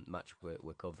match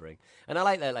we're covering, and I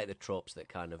like the tropes that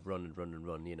kind of run and run and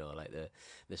run. You know, like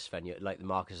the Sven, like the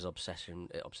Marcus's obsession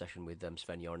with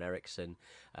Sven-Göran Eriksson,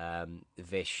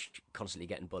 Vish constantly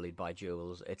getting bullied by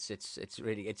Jules. It's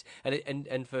really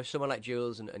and for someone like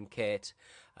Jules and Kate.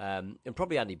 And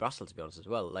probably Andy Brassel, to be honest, as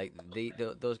well. Like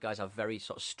those guys have very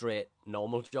sort of straight,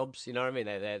 normal jobs. You know what I mean?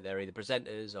 They're either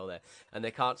presenters and they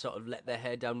can't sort of let their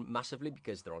hair down massively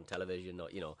because they're on television. Or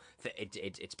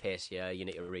it's pacier. You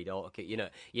need to read autocue.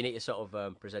 You need to sort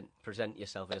of present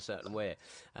yourself in a certain way.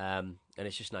 And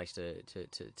it's just nice to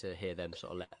hear them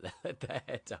sort of let their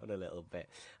hair down a little bit.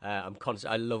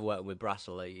 I love working with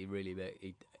Brassel. Like,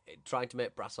 trying to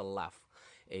make Brassel laugh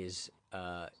is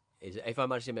if I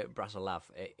manage to make Brassel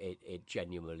laugh, it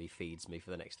genuinely feeds me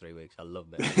for the next 3 weeks. I love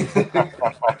it.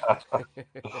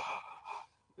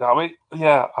 I mean,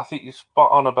 yeah, I think you're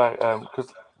spot on about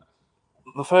because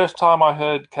the first time I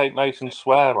heard Kate Mason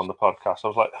swear on the podcast, I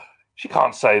was like, she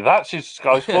can't say that. She's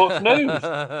Sky Sports News.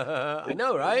 I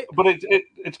know, right? But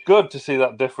it's good to see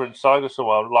that different side of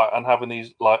someone, like, and having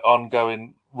these like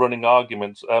ongoing running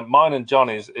arguments. Mine and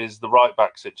Johnny's is the right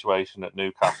back situation at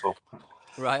Newcastle.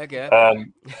 Right, okay.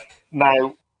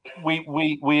 Now,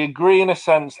 we agree in a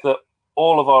sense that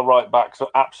all of our right backs are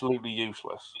absolutely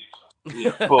useless.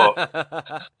 Yeah.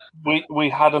 But we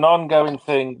had an ongoing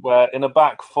thing where in a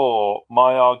back four,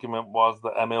 my argument was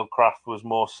that Emil Kraft was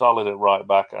more solid at right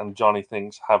back, and Johnny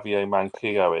thinks Javier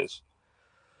Manquillo is.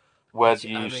 Where do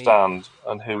you stand,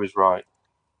 and who is right?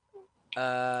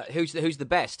 Who's the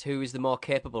best? Who is the more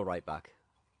capable right back?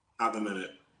 At the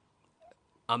minute.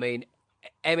 I mean,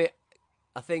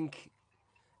 I think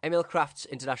Emil Kraft's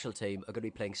international team are going to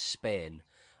be playing Spain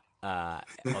on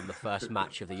the first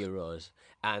match of the Euros.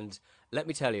 And let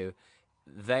me tell you,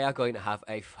 they are going to have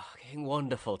a fucking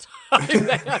wonderful time.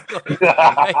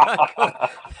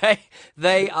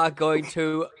 They are going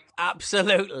to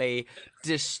absolutely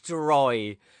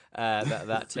destroy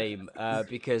that team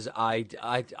because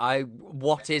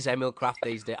what is Emil Kraft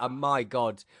these days? My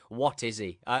God, what is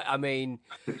he? I mean,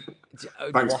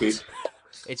 Thanks, what? Pete.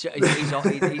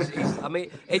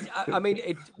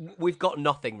 We've got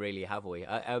nothing really, have we?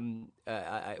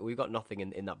 We've got nothing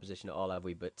in that position at all, have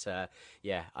we? But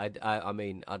yeah, I'd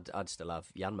still have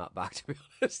Janmat back, to be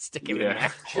honest. Stick him in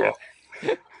there. Yeah.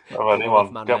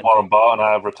 Anyone get Warren Barton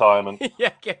out of retirement?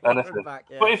 Yeah, get Warren back.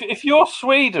 Yeah. But if you're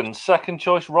Sweden's second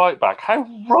choice right back, how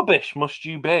rubbish must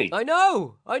you be? I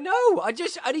know. And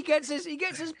he gets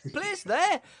his place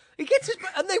there.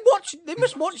 And they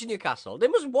must watch Newcastle. They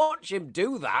must watch him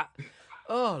do that.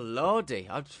 Oh lordy,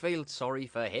 I feel sorry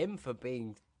for him for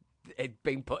being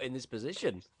put in this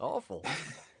position. Awful.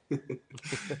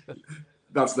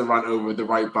 That's the rant over the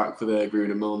right back for the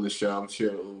Bruno Milner show. I'm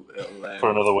sure it'll for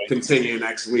another week. Continue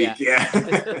next week. Yeah.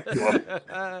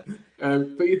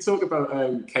 But you talk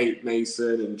about Kate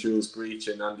Mason and Jules Breach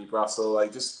and Andy Brassel,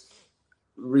 like just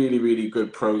really, really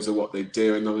good pros of what they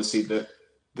do, and obviously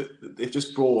they've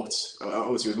just brought.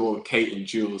 Obviously, it was more of Kate and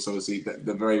Jules. Obviously,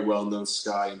 the very well-known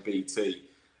Sky and BT.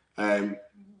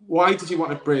 Why did you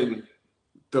want to bring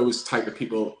those type of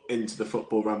people into the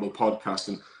Football Ramble podcast?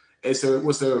 And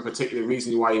was there a particular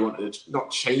reason why you wanted to not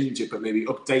change it, but maybe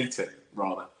update it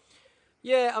rather?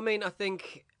 Yeah, I mean, I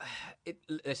think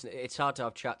listen, it's hard to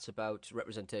have chats about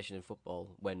representation in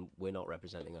football when we're not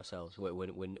representing ourselves, when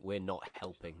we're not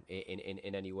helping in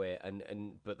any way,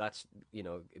 but that's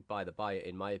by the by,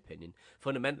 in my opinion.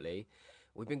 Fundamentally,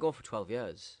 we've been going for 12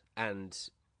 years, and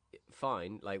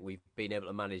fine, like we've been able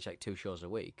to manage like 2 shows a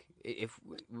week. If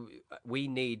we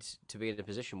need to be in a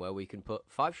position where we can put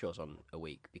 5 shows on a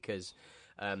week, because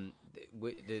the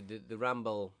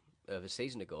Ramble of a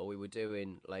season ago, we were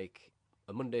doing like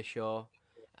a Monday show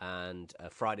and a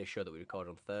Friday show that we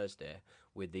recorded on Thursday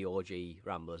with the OG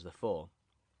Ramblers, the 4.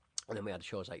 And then we had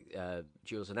shows like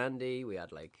Jules and Andy. We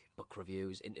had like book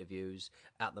reviews, interviews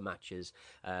at the matches,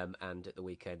 and at the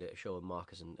weekend a show with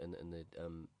Marcus and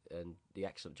the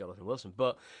excellent Jonathan Wilson.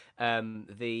 But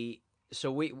so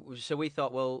we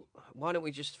thought, well, why don't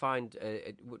we just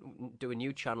do a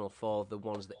new channel for the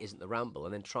ones that isn't the Ramble,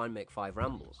 and then try and make 5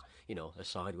 Rambles, a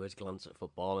sideways glance at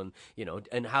football, and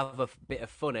have a bit of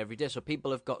fun every day, so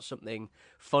people have got something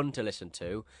fun to listen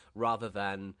to rather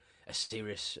than a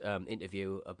serious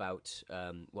interview about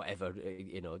whatever,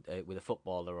 with a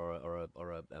footballer or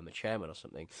a chairman or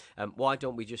something. Why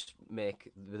don't we just make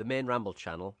the main Ramble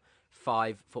channel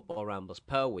 5 football rambles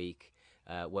per week,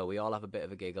 where we all have a bit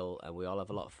of a giggle and we all have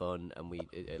a lot of fun, and we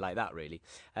like that really.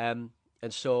 And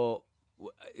so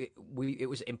it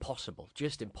was impossible,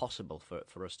 just impossible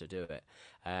for us to do it.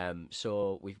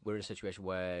 So we're in a situation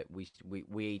where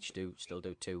we each still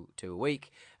do two a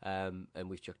week, and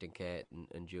we've chucked in Kate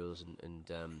and Jules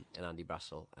and Andy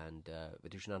Brassel and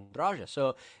Vidushan Andraja.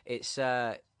 So it's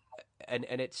and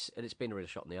it's been a real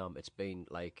shot in the arm. It's been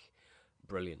like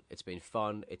brilliant. It's been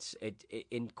fun. It's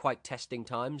in quite testing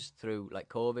times through like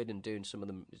COVID and doing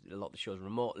a lot of the shows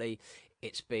remotely.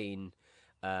 It's been.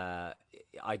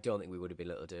 I don't think we would have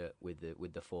been able to do it with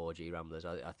the 4G Ramblers.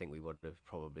 I think we would have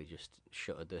probably just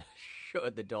shuttered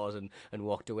the doors and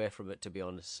walked away from it, to be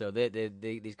honest. So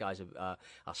these guys are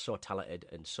so talented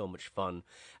and so much fun,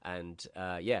 and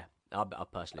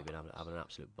I've personally been having an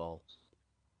absolute ball.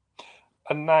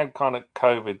 And now, kind of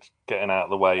COVID's getting out of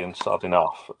the way and starting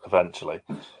off eventually.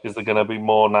 Is there going to be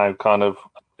more now? Kind of,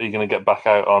 are you going to get back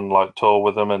out on like tour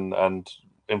with them and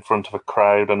in front of a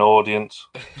crowd, an audience?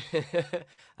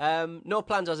 No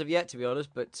plans as of yet, to be honest.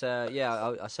 But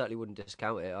I certainly wouldn't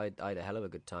discount it. I had a hell of a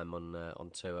good time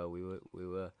on tour. We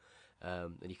were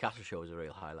the Newcastle show was a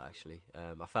real highlight, actually.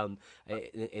 I found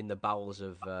in the bowels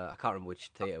of I can't remember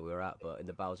which theatre we were at, but in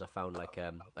the bowels I found like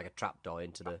a trapdoor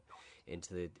into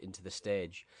the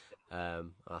stage. I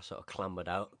sort of clambered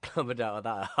out of that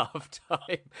at half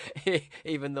time,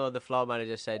 even though the floor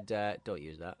manager said, "Don't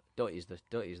use that. Don't use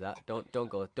that. Don't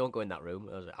go in that room."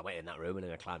 I went in that room and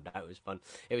then I climbed out. It was fun.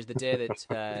 It was the day that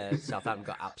Southampton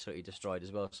got absolutely destroyed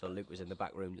as well. So Luke was in the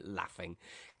back room laughing,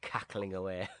 cackling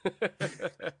away.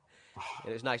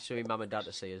 It was nice for me, mum and dad,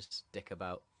 to see us dick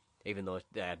about, even though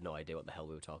they had no idea what the hell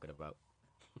we were talking about.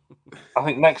 I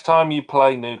think next time you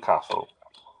play Newcastle,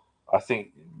 I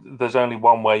think there's only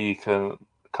one way you can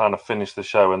kind of finish the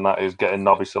show, and that is getting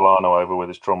Nobby Solano over with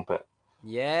his trumpet.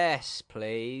 Yes,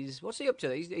 please. What's he up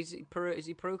to? Is he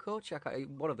Peru coach?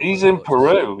 He's in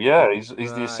Peru. Yeah, he's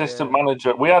the assistant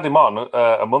manager. We had him on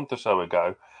a month or so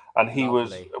ago, and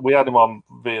we had him on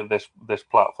via this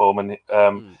platform, and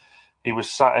he was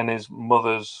sat in his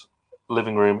mother's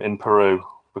living room in Peru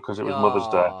because it was Mother's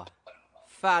Day.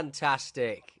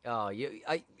 Fantastic! Oh, you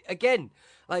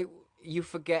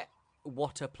forget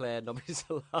what a player Nobby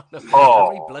Solano is. How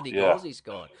many bloody goals he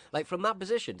scored? Like, from that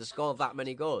position to score that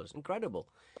many goals, incredible.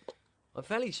 I'm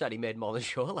fairly certain he made more than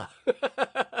Shola.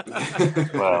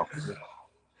 Well,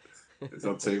 it's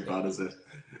not too bad, is it?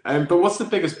 But what's the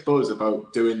biggest buzz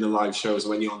about doing the live shows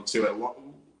when you're on tour? What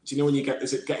do you know when you get?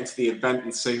 Is it getting to the event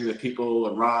and seeing the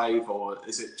people arrive, or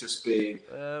is it just being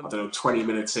 20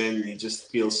 minutes in and you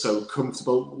just feel so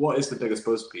comfortable? What is the biggest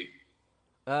buzz, Pete?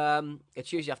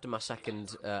 It's usually after my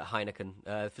second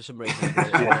Heineken. For some reason,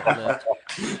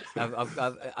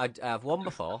 I've won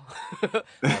before.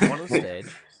 I've won on stage,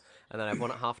 and then I've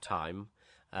won at half time.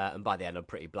 And by the end, I'm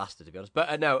pretty blasted, to be honest.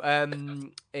 But no,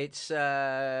 it's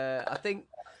I think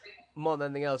more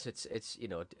than anything else,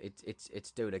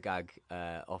 it's doing a gag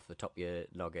off the top of your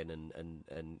noggin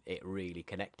and it really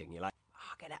connecting. You're like,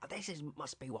 this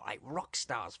must be what like rock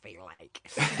stars feel like.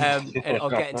 And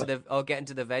I'll get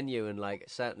into the venue, and like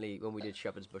certainly when we did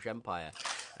Shepherd's Bush Empire,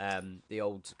 the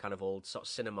old sort of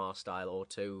cinema style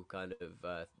O2 kind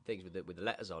of things with the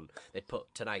letters on. They'd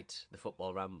put tonight the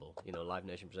Football Ramble, Live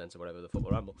Nation presents or whatever, the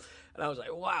Football Ramble, and I was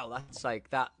like, wow, that's like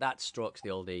that strokes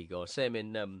the old ego. Same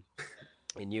in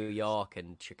New York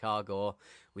and Chicago.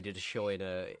 We did a show in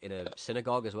a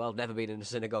synagogue as well. Never been in a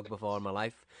synagogue before in my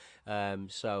life.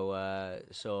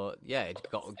 So yeah,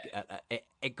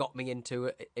 it got me into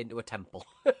a temple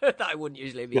that I wouldn't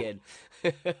usually be in.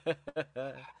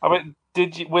 I mean,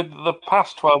 did you, with the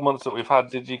past 12 months that we've had,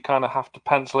 did you kind of have to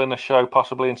pencil in a show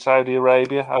possibly in Saudi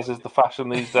Arabia, as is the fashion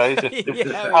these days? If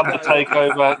had the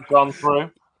takeover gone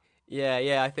through?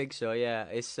 Yeah, I think so. Yeah,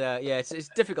 it's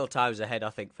difficult times ahead, I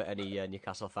think, for any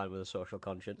Newcastle fan with a social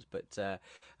conscience. But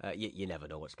you never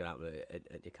know what's going to happen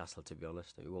at Newcastle. To be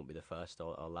honest, we won't be the first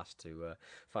or last to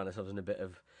find ourselves in a bit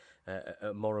of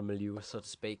a moral milieu, so to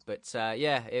speak. But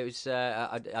it was.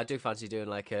 I do fancy doing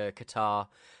like a Qatar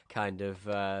kind of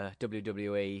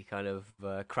WWE kind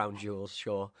of Crown Jewels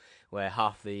show where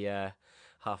half the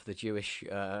Jewish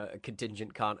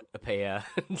contingent can't appear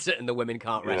and the women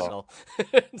can't wrestle.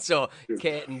 So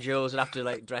Kate and Jules would have to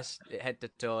like dress head to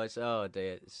toe. Oh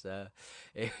dear,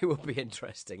 it will be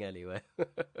interesting anyway.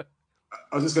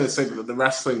 I was just going to say that the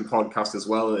wrestling podcast as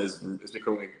well is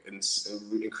becoming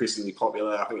increasingly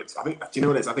popular. I think do you know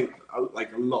what it is? I think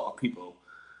like a lot of people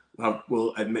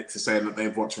will admit to saying that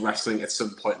they've watched wrestling at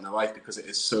some point in their life because it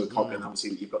is so popular. And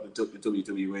obviously, you've got the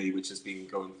WWE, which has been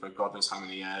going for God knows how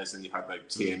many years, and you've had like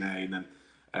TNA, and then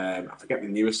I forget the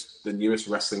newest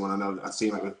wrestling one. I know I've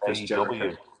seen like with Chris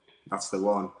Jericho. That's the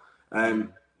one.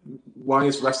 Why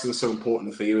is wrestling so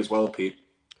important for you as well, Pete?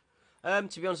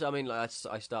 To be honest, I mean, like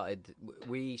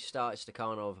we started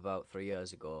Stakhanov about 3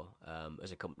 years ago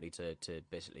as a company to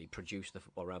basically produce the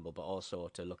Football Ramble, but also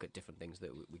to look at different things that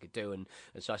we could do. And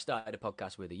so I started a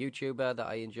podcast with a YouTuber that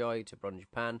I enjoy, to Bron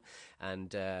Japan,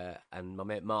 and my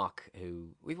mate Mark, who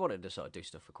we've wanted to sort of do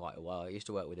stuff for quite a while. I used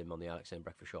to work with him on the Alex and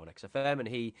Breakfast Show on XFM, and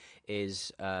he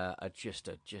is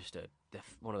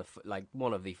one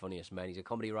of the funniest men. He's a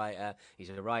comedy writer. He's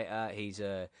a writer.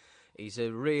 He's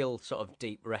a real sort of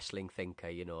deep wrestling thinker,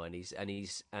 you know, and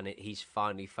he's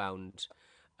finally found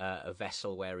a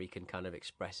vessel where he can kind of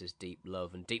express his deep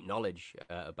love and deep knowledge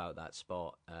about that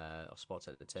sport or sports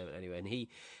entertainment anyway. And he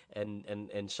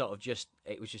sort of just,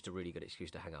 it was just a really good excuse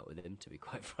to hang out with him, to be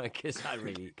quite frank, because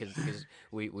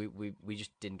we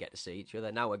just didn't get to see each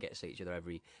other. Now we get to see each other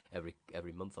every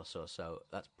month or so, so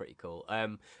that's pretty cool.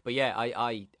 But yeah,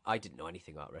 I didn't know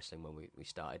anything about wrestling when we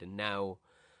started, and now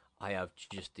I have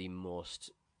just the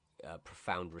most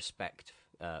profound respect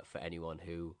for anyone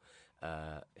who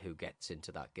gets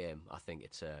into that game. I think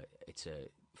it's a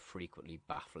frequently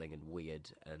baffling and weird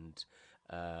and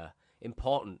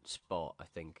important sport, I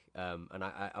think. And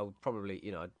I would probably,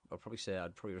 I'd probably say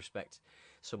I'd probably respect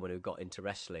someone who got into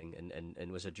wrestling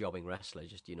and was a jobbing wrestler,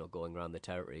 just, going around the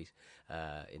territories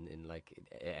in like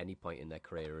at any point in their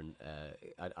career. And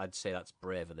I'd say that's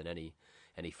braver than any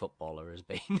footballer has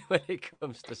been when it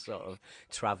comes to sort of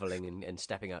travelling and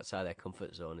stepping outside their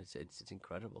comfort zone. It's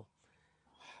incredible.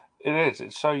 It is.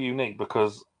 It's so unique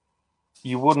because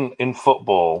you wouldn't in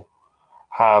football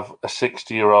have a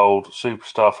 60-year-old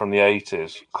superstar from the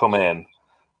 80s come in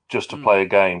just to play a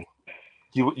game.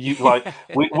 You like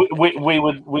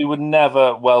we would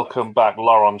never welcome back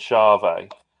Laurent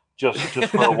Charvet just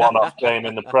for a one-off game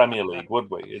in the Premier League, would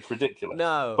we? It's ridiculous.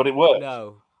 No, but it works.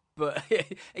 No. But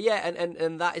yeah,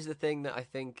 and that is the thing that I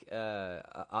think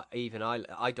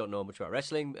I don't know much about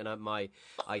wrestling, and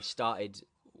I started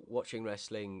watching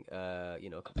wrestling a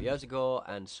couple of years ago,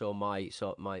 and so my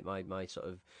sort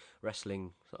of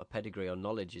wrestling sort of pedigree or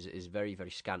knowledge is very,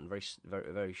 very scant, very,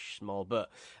 very, very small.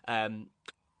 But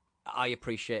I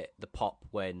appreciate the pop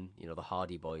when the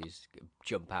Hardy Boys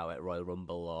jump out at Royal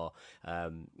Rumble, or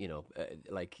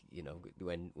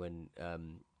when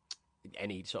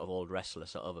any sort of old wrestler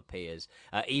sort of appears.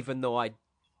 Even though I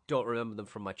don't remember them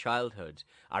from my childhood,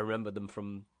 I remember them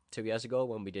from 2 years ago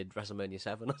when we did WrestleMania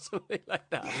 7 or something like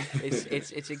that.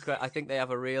 It's incredible. I think they have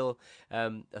a real.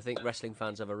 I think wrestling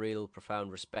fans have a real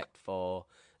profound respect for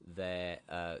their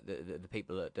the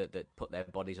people that put their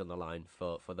bodies on the line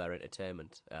for their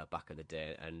entertainment back in the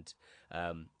day, and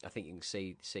I think you can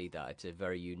see that it's a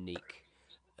very unique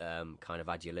kind of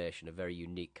adulation, a very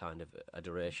unique kind of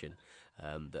adoration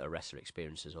that a wrestler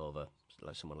experiences over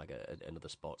someone like another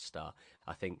sports star.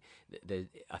 I think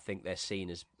they're seen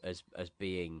as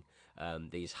being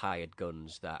these hired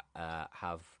guns that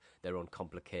have their own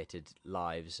complicated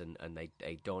lives, and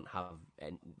they don't have,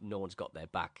 and no one's got their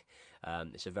back.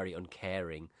 It's a very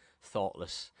uncaring,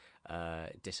 thoughtless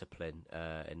discipline,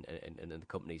 and the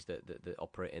companies that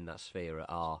operate in that sphere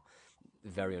are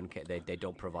very they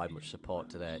don't provide much support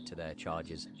to their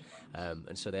charges,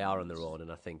 and so they are on their own.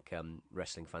 And I think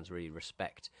wrestling fans really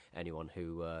respect anyone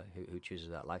who chooses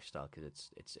that lifestyle,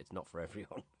 because it's not for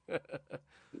everyone.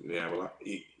 Yeah, well,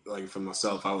 like for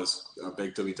myself, I was a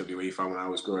big WWE fan when I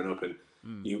was growing up, and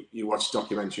you watch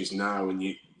documentaries now, and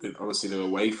obviously they're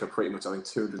away for pretty much, I think,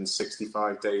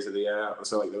 265 days of the year.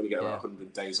 So like they only get about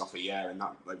 100 days off a year, and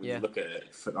that, like, when you look at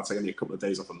it, that's like only a couple of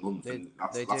days off a month, and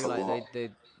that's a lot.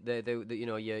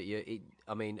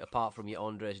 I mean, apart from your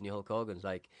Andres and your Hulk Hogan's,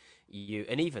 like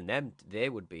and even them, they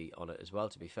would be on it as well.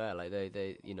 To be fair, like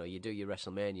they you do your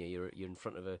WrestleMania, you're in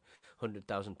front of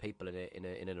 100,000 people in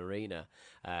an arena,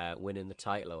 winning the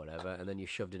title or whatever, and then you're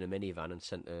shoved in a minivan and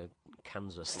sent to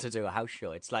Kansas to do a house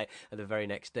show. It's like the very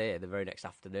next day, the very next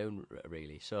afternoon,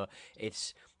 really. So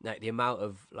it's like the amount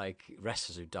of like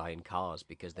wrestlers who die in cars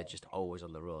because they're just always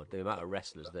on the road. The amount of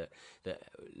wrestlers that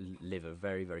live a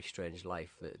very, very strange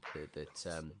life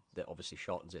that obviously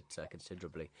shortens it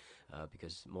considerably,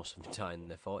 because most of them die in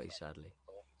their 40s, sadly.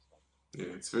 Yeah,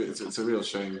 it's a real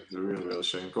shame. It's a real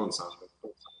shame. Go on, Sam.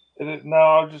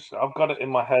 No, I've got it in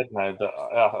my head now that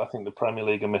I think the Premier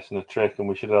League are missing a trick, and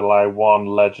we should allow one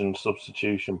legend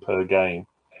substitution per game.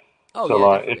 Oh, so yeah,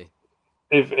 like definitely.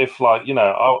 If like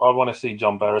I want to see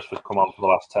John Beresford come on for the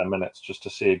last 10 minutes just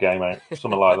to see a game out,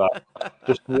 something like that.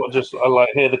 just I like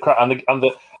hear the crowd,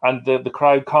 and the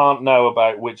crowd can't know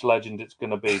about which legend it's going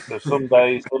to be. So some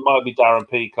days it might be Darren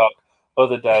Peacock,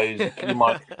 other days you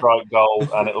might strike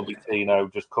gold and it'll be Tino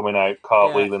just coming out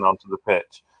cartwheeling onto the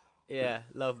pitch. Yeah,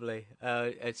 lovely.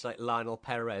 It's like Lionel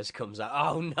Perez comes out.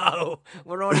 Oh no,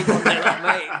 we're already 1-0 up,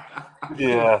 mate.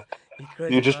 Yeah.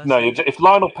 If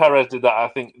Lionel Perez did that, I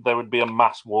think there would be a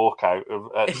mass walkout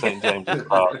at St James's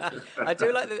Park.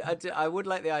 I would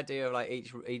like the idea of like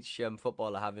each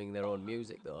footballer having their own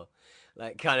music though,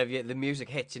 like kind of the music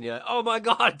hits and you're like, oh my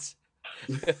god.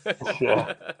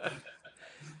 Yeah.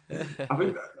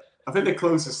 I think the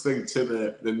closest thing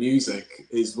to the music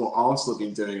is what Arsenal have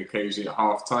been doing occasionally at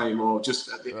half time or just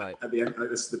at the end, like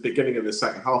this, the beginning of the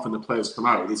second half when the players come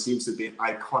out. There seems to be an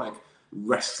iconic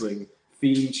wrestling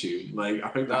theme tune. Like I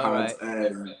think they had.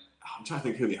 I'm trying to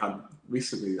think who they had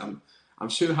recently. I'm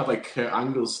sure they had like Kurt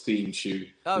Angle's theme tune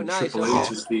and Triple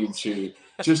H's theme tune.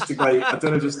 Just to like, I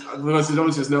don't know, just otherwise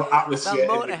there's no atmosphere in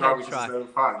the ground because there's no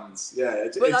fans. Yeah,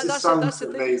 it just sounds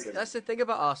amazing. That's the thing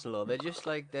about Arsenal. They're just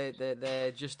like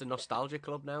they're just a nostalgia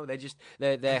club now. They're just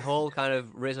their whole kind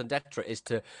of raison d'être is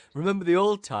to remember the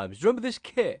old times. Do you remember this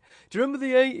kit? Do you remember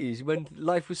the 80s when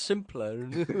life was simpler?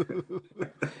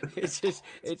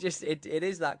 It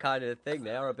is that kind of thing.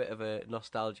 They are a bit of a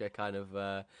nostalgia kind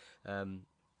of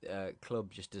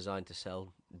club just designed to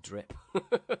sell drip.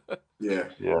 Yeah.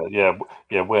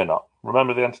 We're not.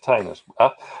 Remember the entertainers.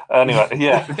 Anyway,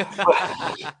 yeah.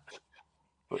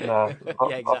 But no,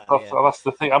 that's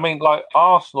the thing. I mean, like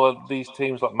Arsenal, these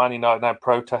teams like Man United now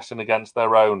protesting against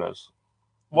their owners.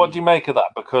 What do you make of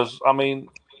that? Because I mean,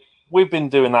 we've been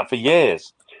doing that for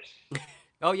years.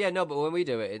 Oh yeah, no, but when we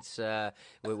do it, it's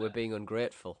we're being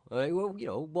ungrateful. Well, you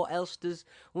know, what else do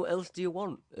you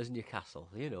want as Newcastle?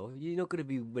 You know, you're not going to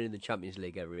be winning the Champions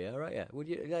League every year, right? Yeah, would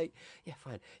you? Like, yeah,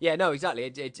 fine. Yeah, no, exactly.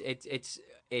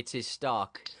 It is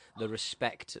stark the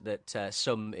respect that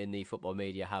some in the football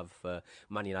media have for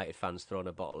Man United fans throwing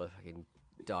a bottle of fucking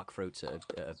dark fruits at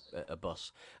a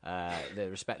bus. The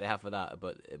respect they have for that,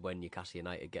 but when Newcastle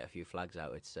United get a few flags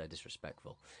out, it's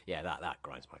disrespectful. Yeah, that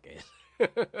grinds my gears.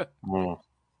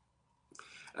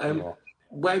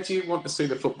 Where do you want to see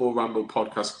the Football Ramble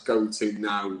podcast go to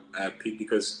now, Pete?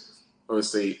 Because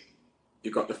obviously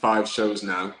you've got the 5 shows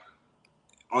now.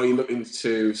 Are you looking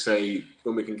to say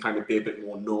when we can kind of be a bit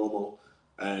more normal,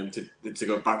 to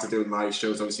go back to doing live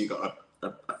shows? Obviously you've got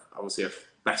a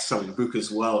best-selling book as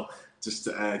well. Just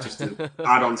to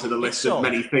add on to the list of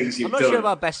many things you've done. I'm not sure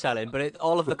about best-selling, but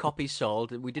all of the copies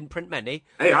sold. We didn't print many.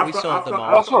 Hey, we sold them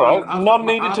all. That's all right. None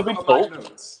needed to be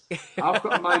pulped. I've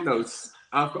got my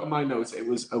notes. It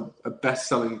was a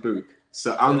best-selling book,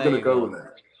 so I'm going to go with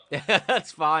it.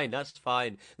 That's fine.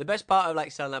 The best part of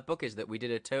like selling that book is that we did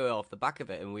a tour off the back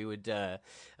of it, and we would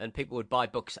and people would buy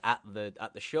books at the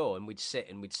show, and we'd sit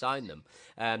and we'd sign them.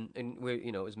 And we,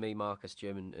 you know, it was me, Marcus,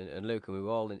 Jim, and Luke, and we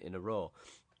were all in a row.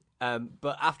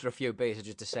 But after a few beers, it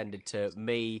just descended to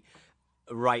me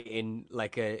writing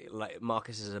like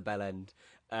Marcus is a bell end.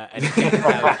 And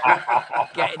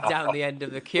getting down the end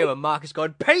of the queue, and Marcus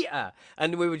going, Peter!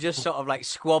 And we were just sort of like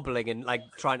squabbling and like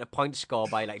trying to point score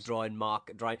by like trying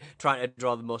to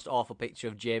draw the most awful picture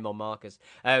of Jim or Marcus.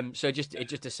 So it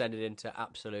just descended into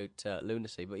absolute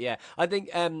lunacy. But yeah, I think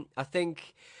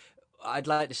I'd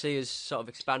like to see us sort of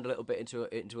expand a little bit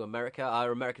into America.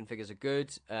 Our American figures are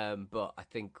good, but I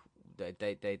think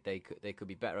they could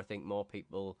be better. I think more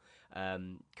people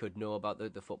could know about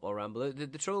the Football Ramble. The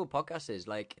trouble with podcasts is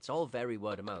like it's all very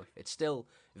word of mouth. It's still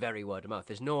very word of mouth.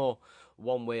 There's no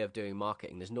one way of doing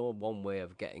marketing. There's no one way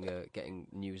of getting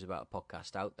news about a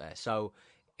podcast out there. So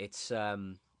it's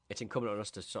incumbent on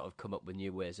us to sort of come up with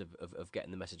new ways of getting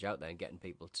the message out there and getting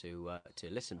people to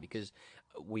listen, because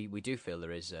we do feel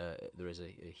there is a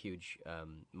huge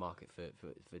market for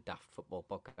daft football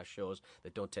podcast shows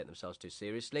that don't take themselves too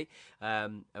seriously,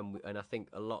 and I think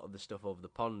a lot of the stuff over the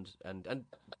pond and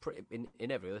pretty,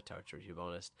 in every other territory, to be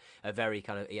honest, are very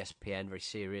kind of ESPN, very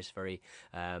serious, very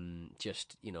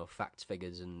just, you know, facts,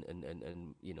 figures,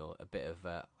 and you know, a bit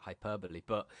of hyperbole,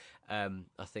 but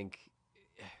I think,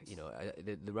 you know,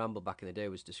 the Ramble back in the day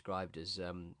was described as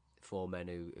 4 men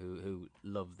who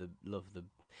love the.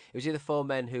 It was either 4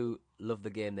 men who love the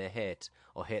game they hate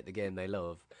or hate the game they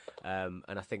love, and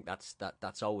I think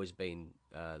that's always been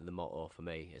the motto for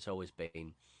me. It's always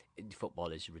been football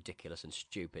is ridiculous and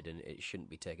stupid and it shouldn't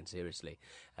be taken seriously.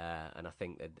 And I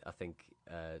think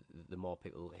the more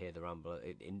people hear the Ramble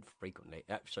frequently,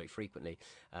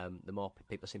 the more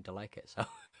people seem to like it. So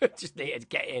just need to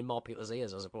get it in more people's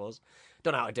ears, I suppose.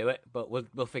 Don't know how to do it, but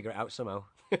we'll figure it out somehow.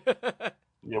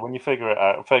 Yeah, when you figure it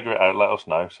out, let us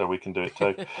know so we can do it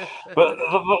too. But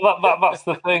that's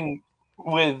the thing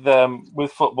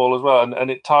with football as well,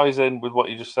 and it ties in with what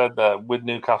you just said there with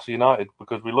Newcastle United,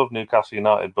 because we love Newcastle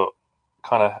United, but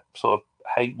kind of sort of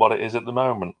hate what it is at the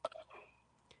moment.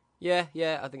 Yeah,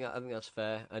 I think that's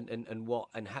fair,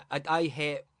 I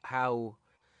hate how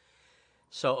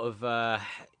sort of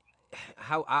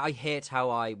how I hate how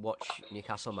I watch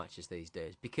Newcastle matches these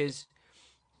days because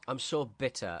I'm so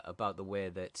bitter about the way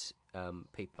that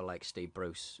people like Steve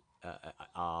Bruce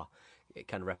are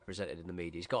kind of represented in the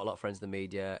media. He's got a lot of friends in the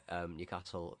media.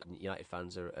 Newcastle United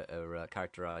fans are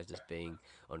characterised as being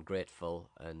ungrateful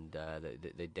and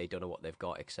they don't know what they've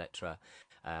got, etc.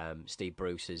 Steve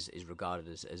Bruce is regarded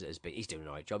as being, he's doing an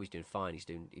alright job. He's doing fine. He's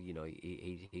doing,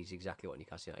 he's exactly what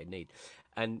Newcastle United need.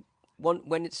 And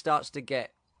when it starts to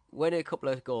get, when a couple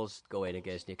of goals go in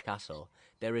against Newcastle,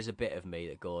 there is a bit of me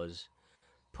that goes,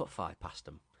 put five past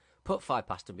them. Put five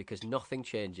past them because nothing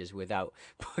changes without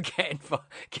getting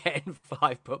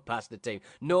five put past the team.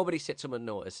 Nobody sits them and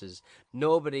notices.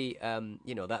 Nobody,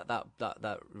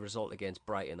 that result against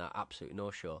Brighton, that absolute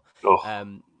no-show.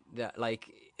 Oh. That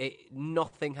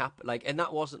nothing happened. And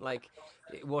that wasn't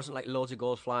it wasn't like loads of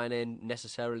goals flying in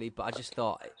necessarily. But I just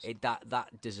thought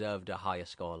that deserved a higher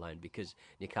scoreline because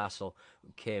Newcastle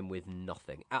came with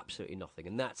nothing, absolutely nothing,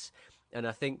 And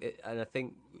I think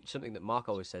something that Mark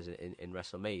always says in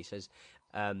Wrestle Me, he says,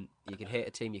 you can hate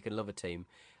a team, you can love a team,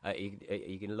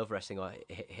 you can love wrestling, or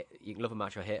you can love a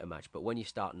match or hate a match. But when you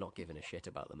start not giving a shit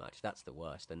about the match, that's the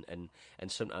worst. And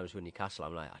sometimes with Newcastle,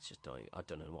 I'm like, I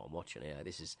don't know what I'm watching here.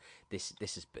 This.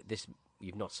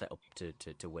 You've not set up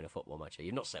to win a football match here.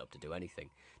 You've not set up to do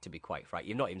anything. To be quite frank,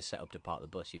 you've not even set up to park the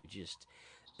bus. You've just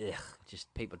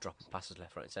people dropping passes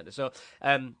left, right, and centre. So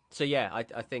yeah,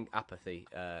 I think apathy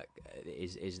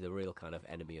is the real kind of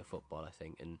enemy of football. I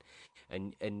think,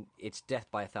 and it's death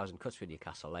by a thousand cuts for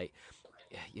Newcastle.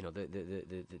 You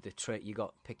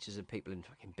got pictures of people in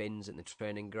fucking bins in the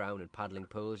training ground and paddling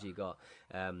pools. You got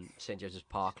St James's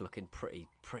Park looking pretty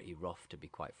rough, to be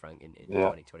quite frank, in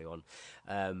 2021.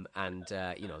 The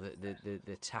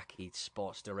tacky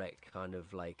Sports Direct kind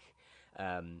of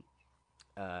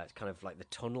it's kind of like the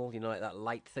tunnel, like that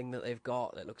light thing that they've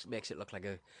got that makes it look like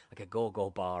a go-go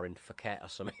bar in Phuket or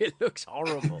something. It looks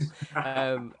horrible,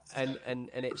 and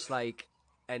it's like,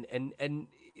 and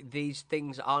these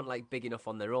things aren't big enough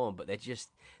on their own, but they just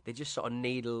sort of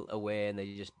needle away and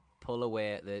they just pull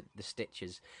away at the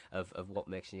stitches of what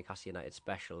makes Newcastle United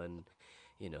special, and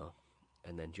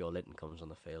and then Joe Linton comes on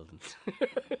the field and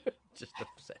just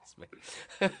upsets me.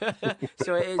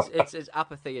 So it's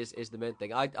apathy is the main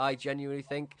thing. I genuinely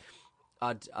think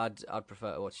I'd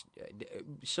prefer to watch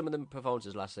some of the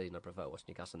performances last season. I prefer to watch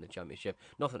Newcastle in the Championship.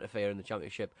 Nothing to fear in the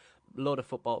Championship. Load of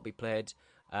football to be played.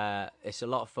 It's a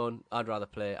lot of fun. I'd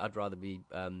rather be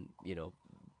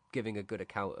giving a good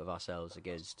account of ourselves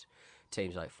against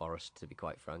teams like Forest, to be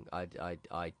quite frank.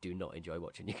 I do not enjoy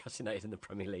watching Newcastle United in the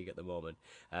Premier League at the moment,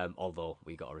 although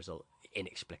we got a result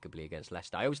inexplicably against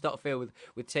Leicester. I always thought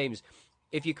with teams,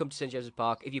 if you come to St James's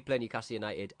Park, if you play Newcastle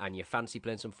United and you fancy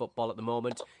playing some football at the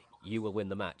moment, you will win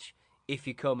the match. If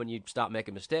you come and you start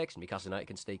making mistakes, Newcastle United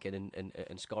can sneak in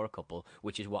and score a couple,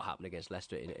 which is what happened against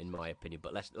Leicester, in my opinion.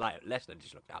 But Leicester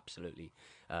just looked absolutely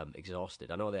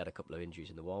exhausted. I know they had a couple of injuries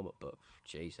in the warm-up, but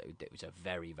geez, it was a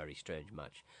very, very strange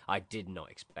match. I did not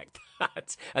expect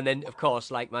that. And then, of course,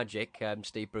 like magic,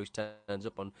 Steve Bruce turns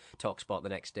up on TalkSport the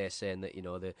next day saying that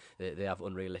they have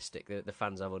unrealistic, the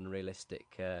fans have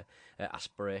unrealistic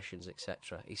aspirations,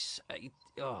 etc.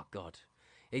 Oh God,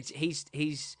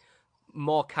 he's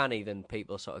more canny than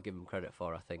people sort of give him credit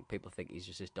for. I think people think he's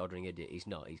just this doddering idiot. He's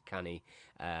not. He's canny,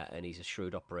 and he's a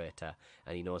shrewd operator,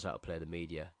 and he knows how to play the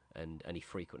media, and he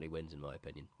frequently wins, in my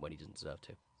opinion, when he doesn't deserve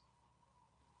to.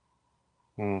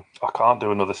 I can't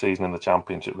do another season in the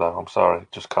Championship, though. I'm sorry,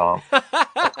 just can't.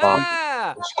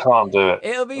 I just can't do it.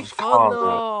 It'll be fun,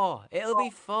 though. It'll be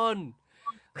fun.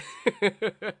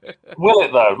 Will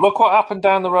it, though? Look what happened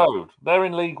down the road. They're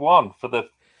in League One for the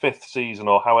 5th season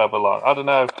or however long. I don't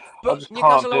know. But I just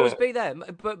Newcastle can't do always it. be there.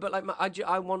 But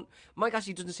I want Mike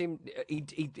Ashley doesn't seem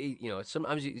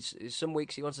sometimes some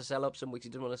weeks he wants to sell up, some weeks he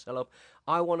doesn't want to sell up.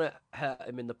 I want to hurt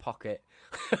him in the pocket.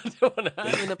 I don't want to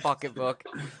hurt him in the pocketbook.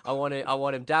 I want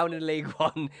him down in League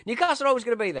One. Newcastle are always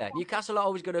going to be there. Newcastle are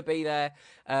always going to be there.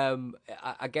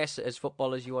 I guess as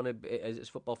footballers, as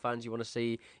football fans, you want to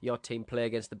see your team play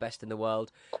against the best in the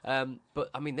world.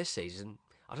 But I mean, this season,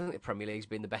 I don't think the Premier League's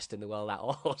been the best in the world at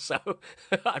all, so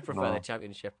I prefer the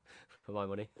Championship for my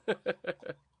money.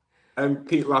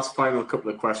 Pete, last final couple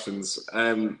of questions.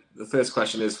 The first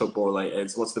question is football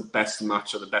related. What's the best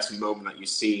match or the best moment that you've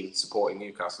seen supporting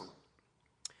Newcastle?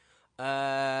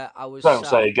 Don't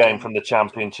say a game from the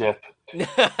Championship.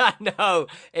 No,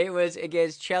 it was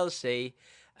against Chelsea.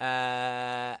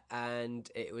 And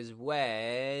it was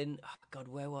when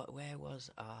where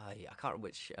was I can't remember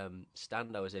which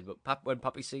stand I was in, but when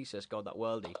Papi Cisse scored that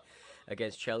worldie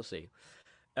against Chelsea,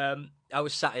 I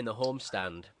was sat in the home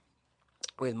stand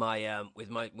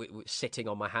sitting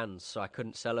on my hands, so I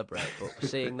couldn't celebrate. But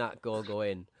seeing that goal go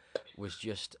in was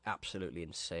just absolutely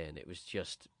insane. It was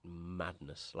just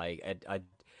madness. Like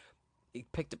he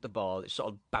picked up the ball, it's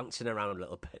sort of bouncing around a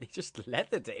little bit. He just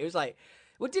leathered it. It was like,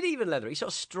 well, did he even leather it? He sort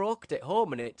of stroked it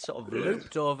home, and it sort of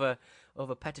looped over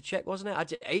Petr Cech, wasn't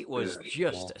it? It was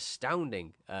just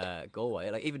astounding goal.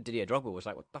 Like even Didier Drogba was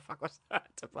like, "What the fuck was that?"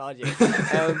 Apologies.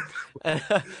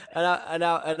 And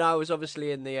I was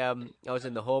obviously in the I was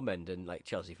in the home end, and like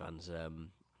Chelsea fans.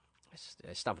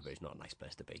 Stamford Bridge is not a nice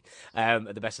place to be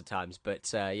at the best of times,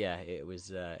 but it was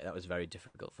that was very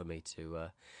difficult for me to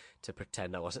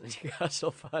pretend I wasn't a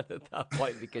Newcastle fan at that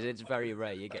point, because it's very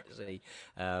rare you get to see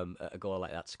a goal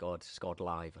like that scored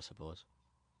live, I suppose.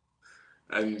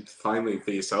 And finally,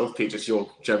 for yourself, Pete, just your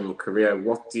general career,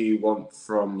 what do you want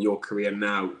from your career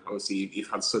now? Obviously, you've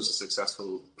had such a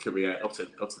successful career up to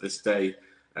this day.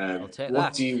 I'll take what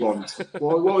that. do you want?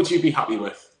 what would you be happy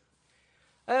with?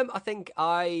 I think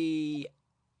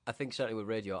certainly with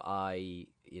radio, I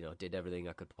did everything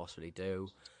I could possibly do.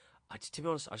 To be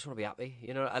honest, I just want to be happy.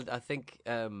 I think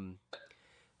I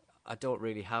don't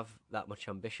really have that much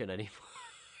ambition anymore.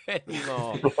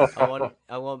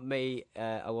 I want me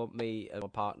and my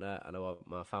partner, and I want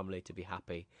my family to be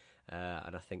happy.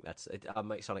 And I think that's it. I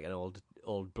might sound like an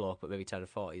old bloke, but maybe 10 or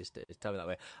 40 is tell me that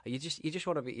way. You just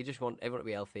want everyone to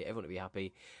be healthy, everyone to be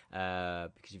happy.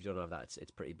 Because if you don't have that,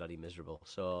 it's pretty bloody miserable.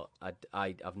 So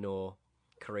I have no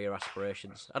career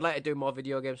aspirations. I'd like to do more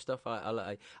video game stuff.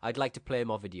 I'd like to play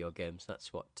more video games. That's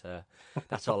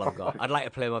all I've got. I'd like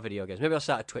to play more video games. Maybe I'll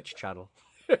start a Twitch channel.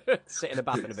 Sit in a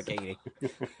bath in a bikini.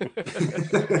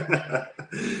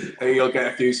 And you'll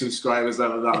get a few subscribers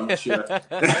out of that, I'm sure.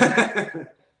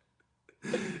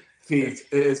 Pete,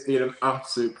 it has been an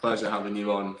absolute pleasure having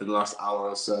you on for the last hour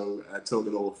or so,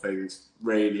 talking all things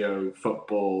radio,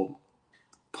 football,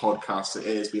 podcast.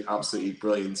 It has been absolutely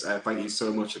brilliant. Thank you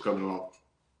so much for coming on.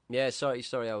 Yeah, sorry.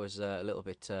 I was a little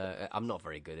bit. I'm not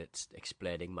very good at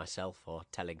explaining myself or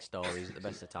telling stories at the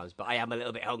best of times, but I am a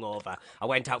little bit hungover. I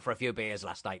went out for a few beers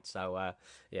last night, so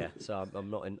So I'm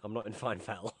not in fine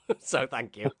fell. So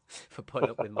thank you for putting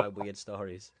up with my weird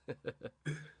stories.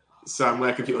 Sam,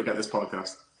 where can people get this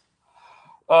podcast?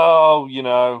 Oh,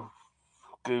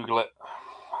 Google it.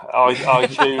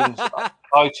 iTunes,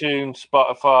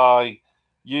 Spotify,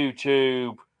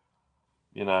 YouTube.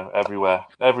 Everywhere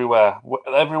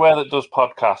that does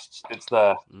podcasts, it's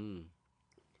there. And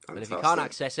if you can't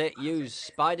access it, use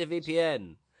Spider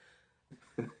VPN.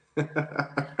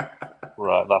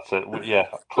 Right, that's it. Yeah,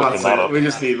 that's that it. up. We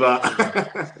just need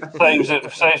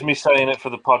that. Saves me saying it for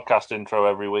the podcast intro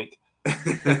every week.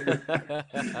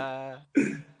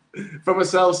 For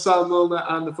myself, Sam Milner,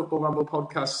 and the Football Ramble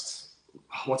podcast,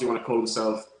 what do you want to call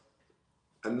himself?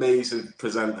 Amazing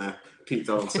presenter, Pete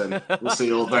Donaldson. We'll see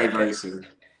you all very, very soon.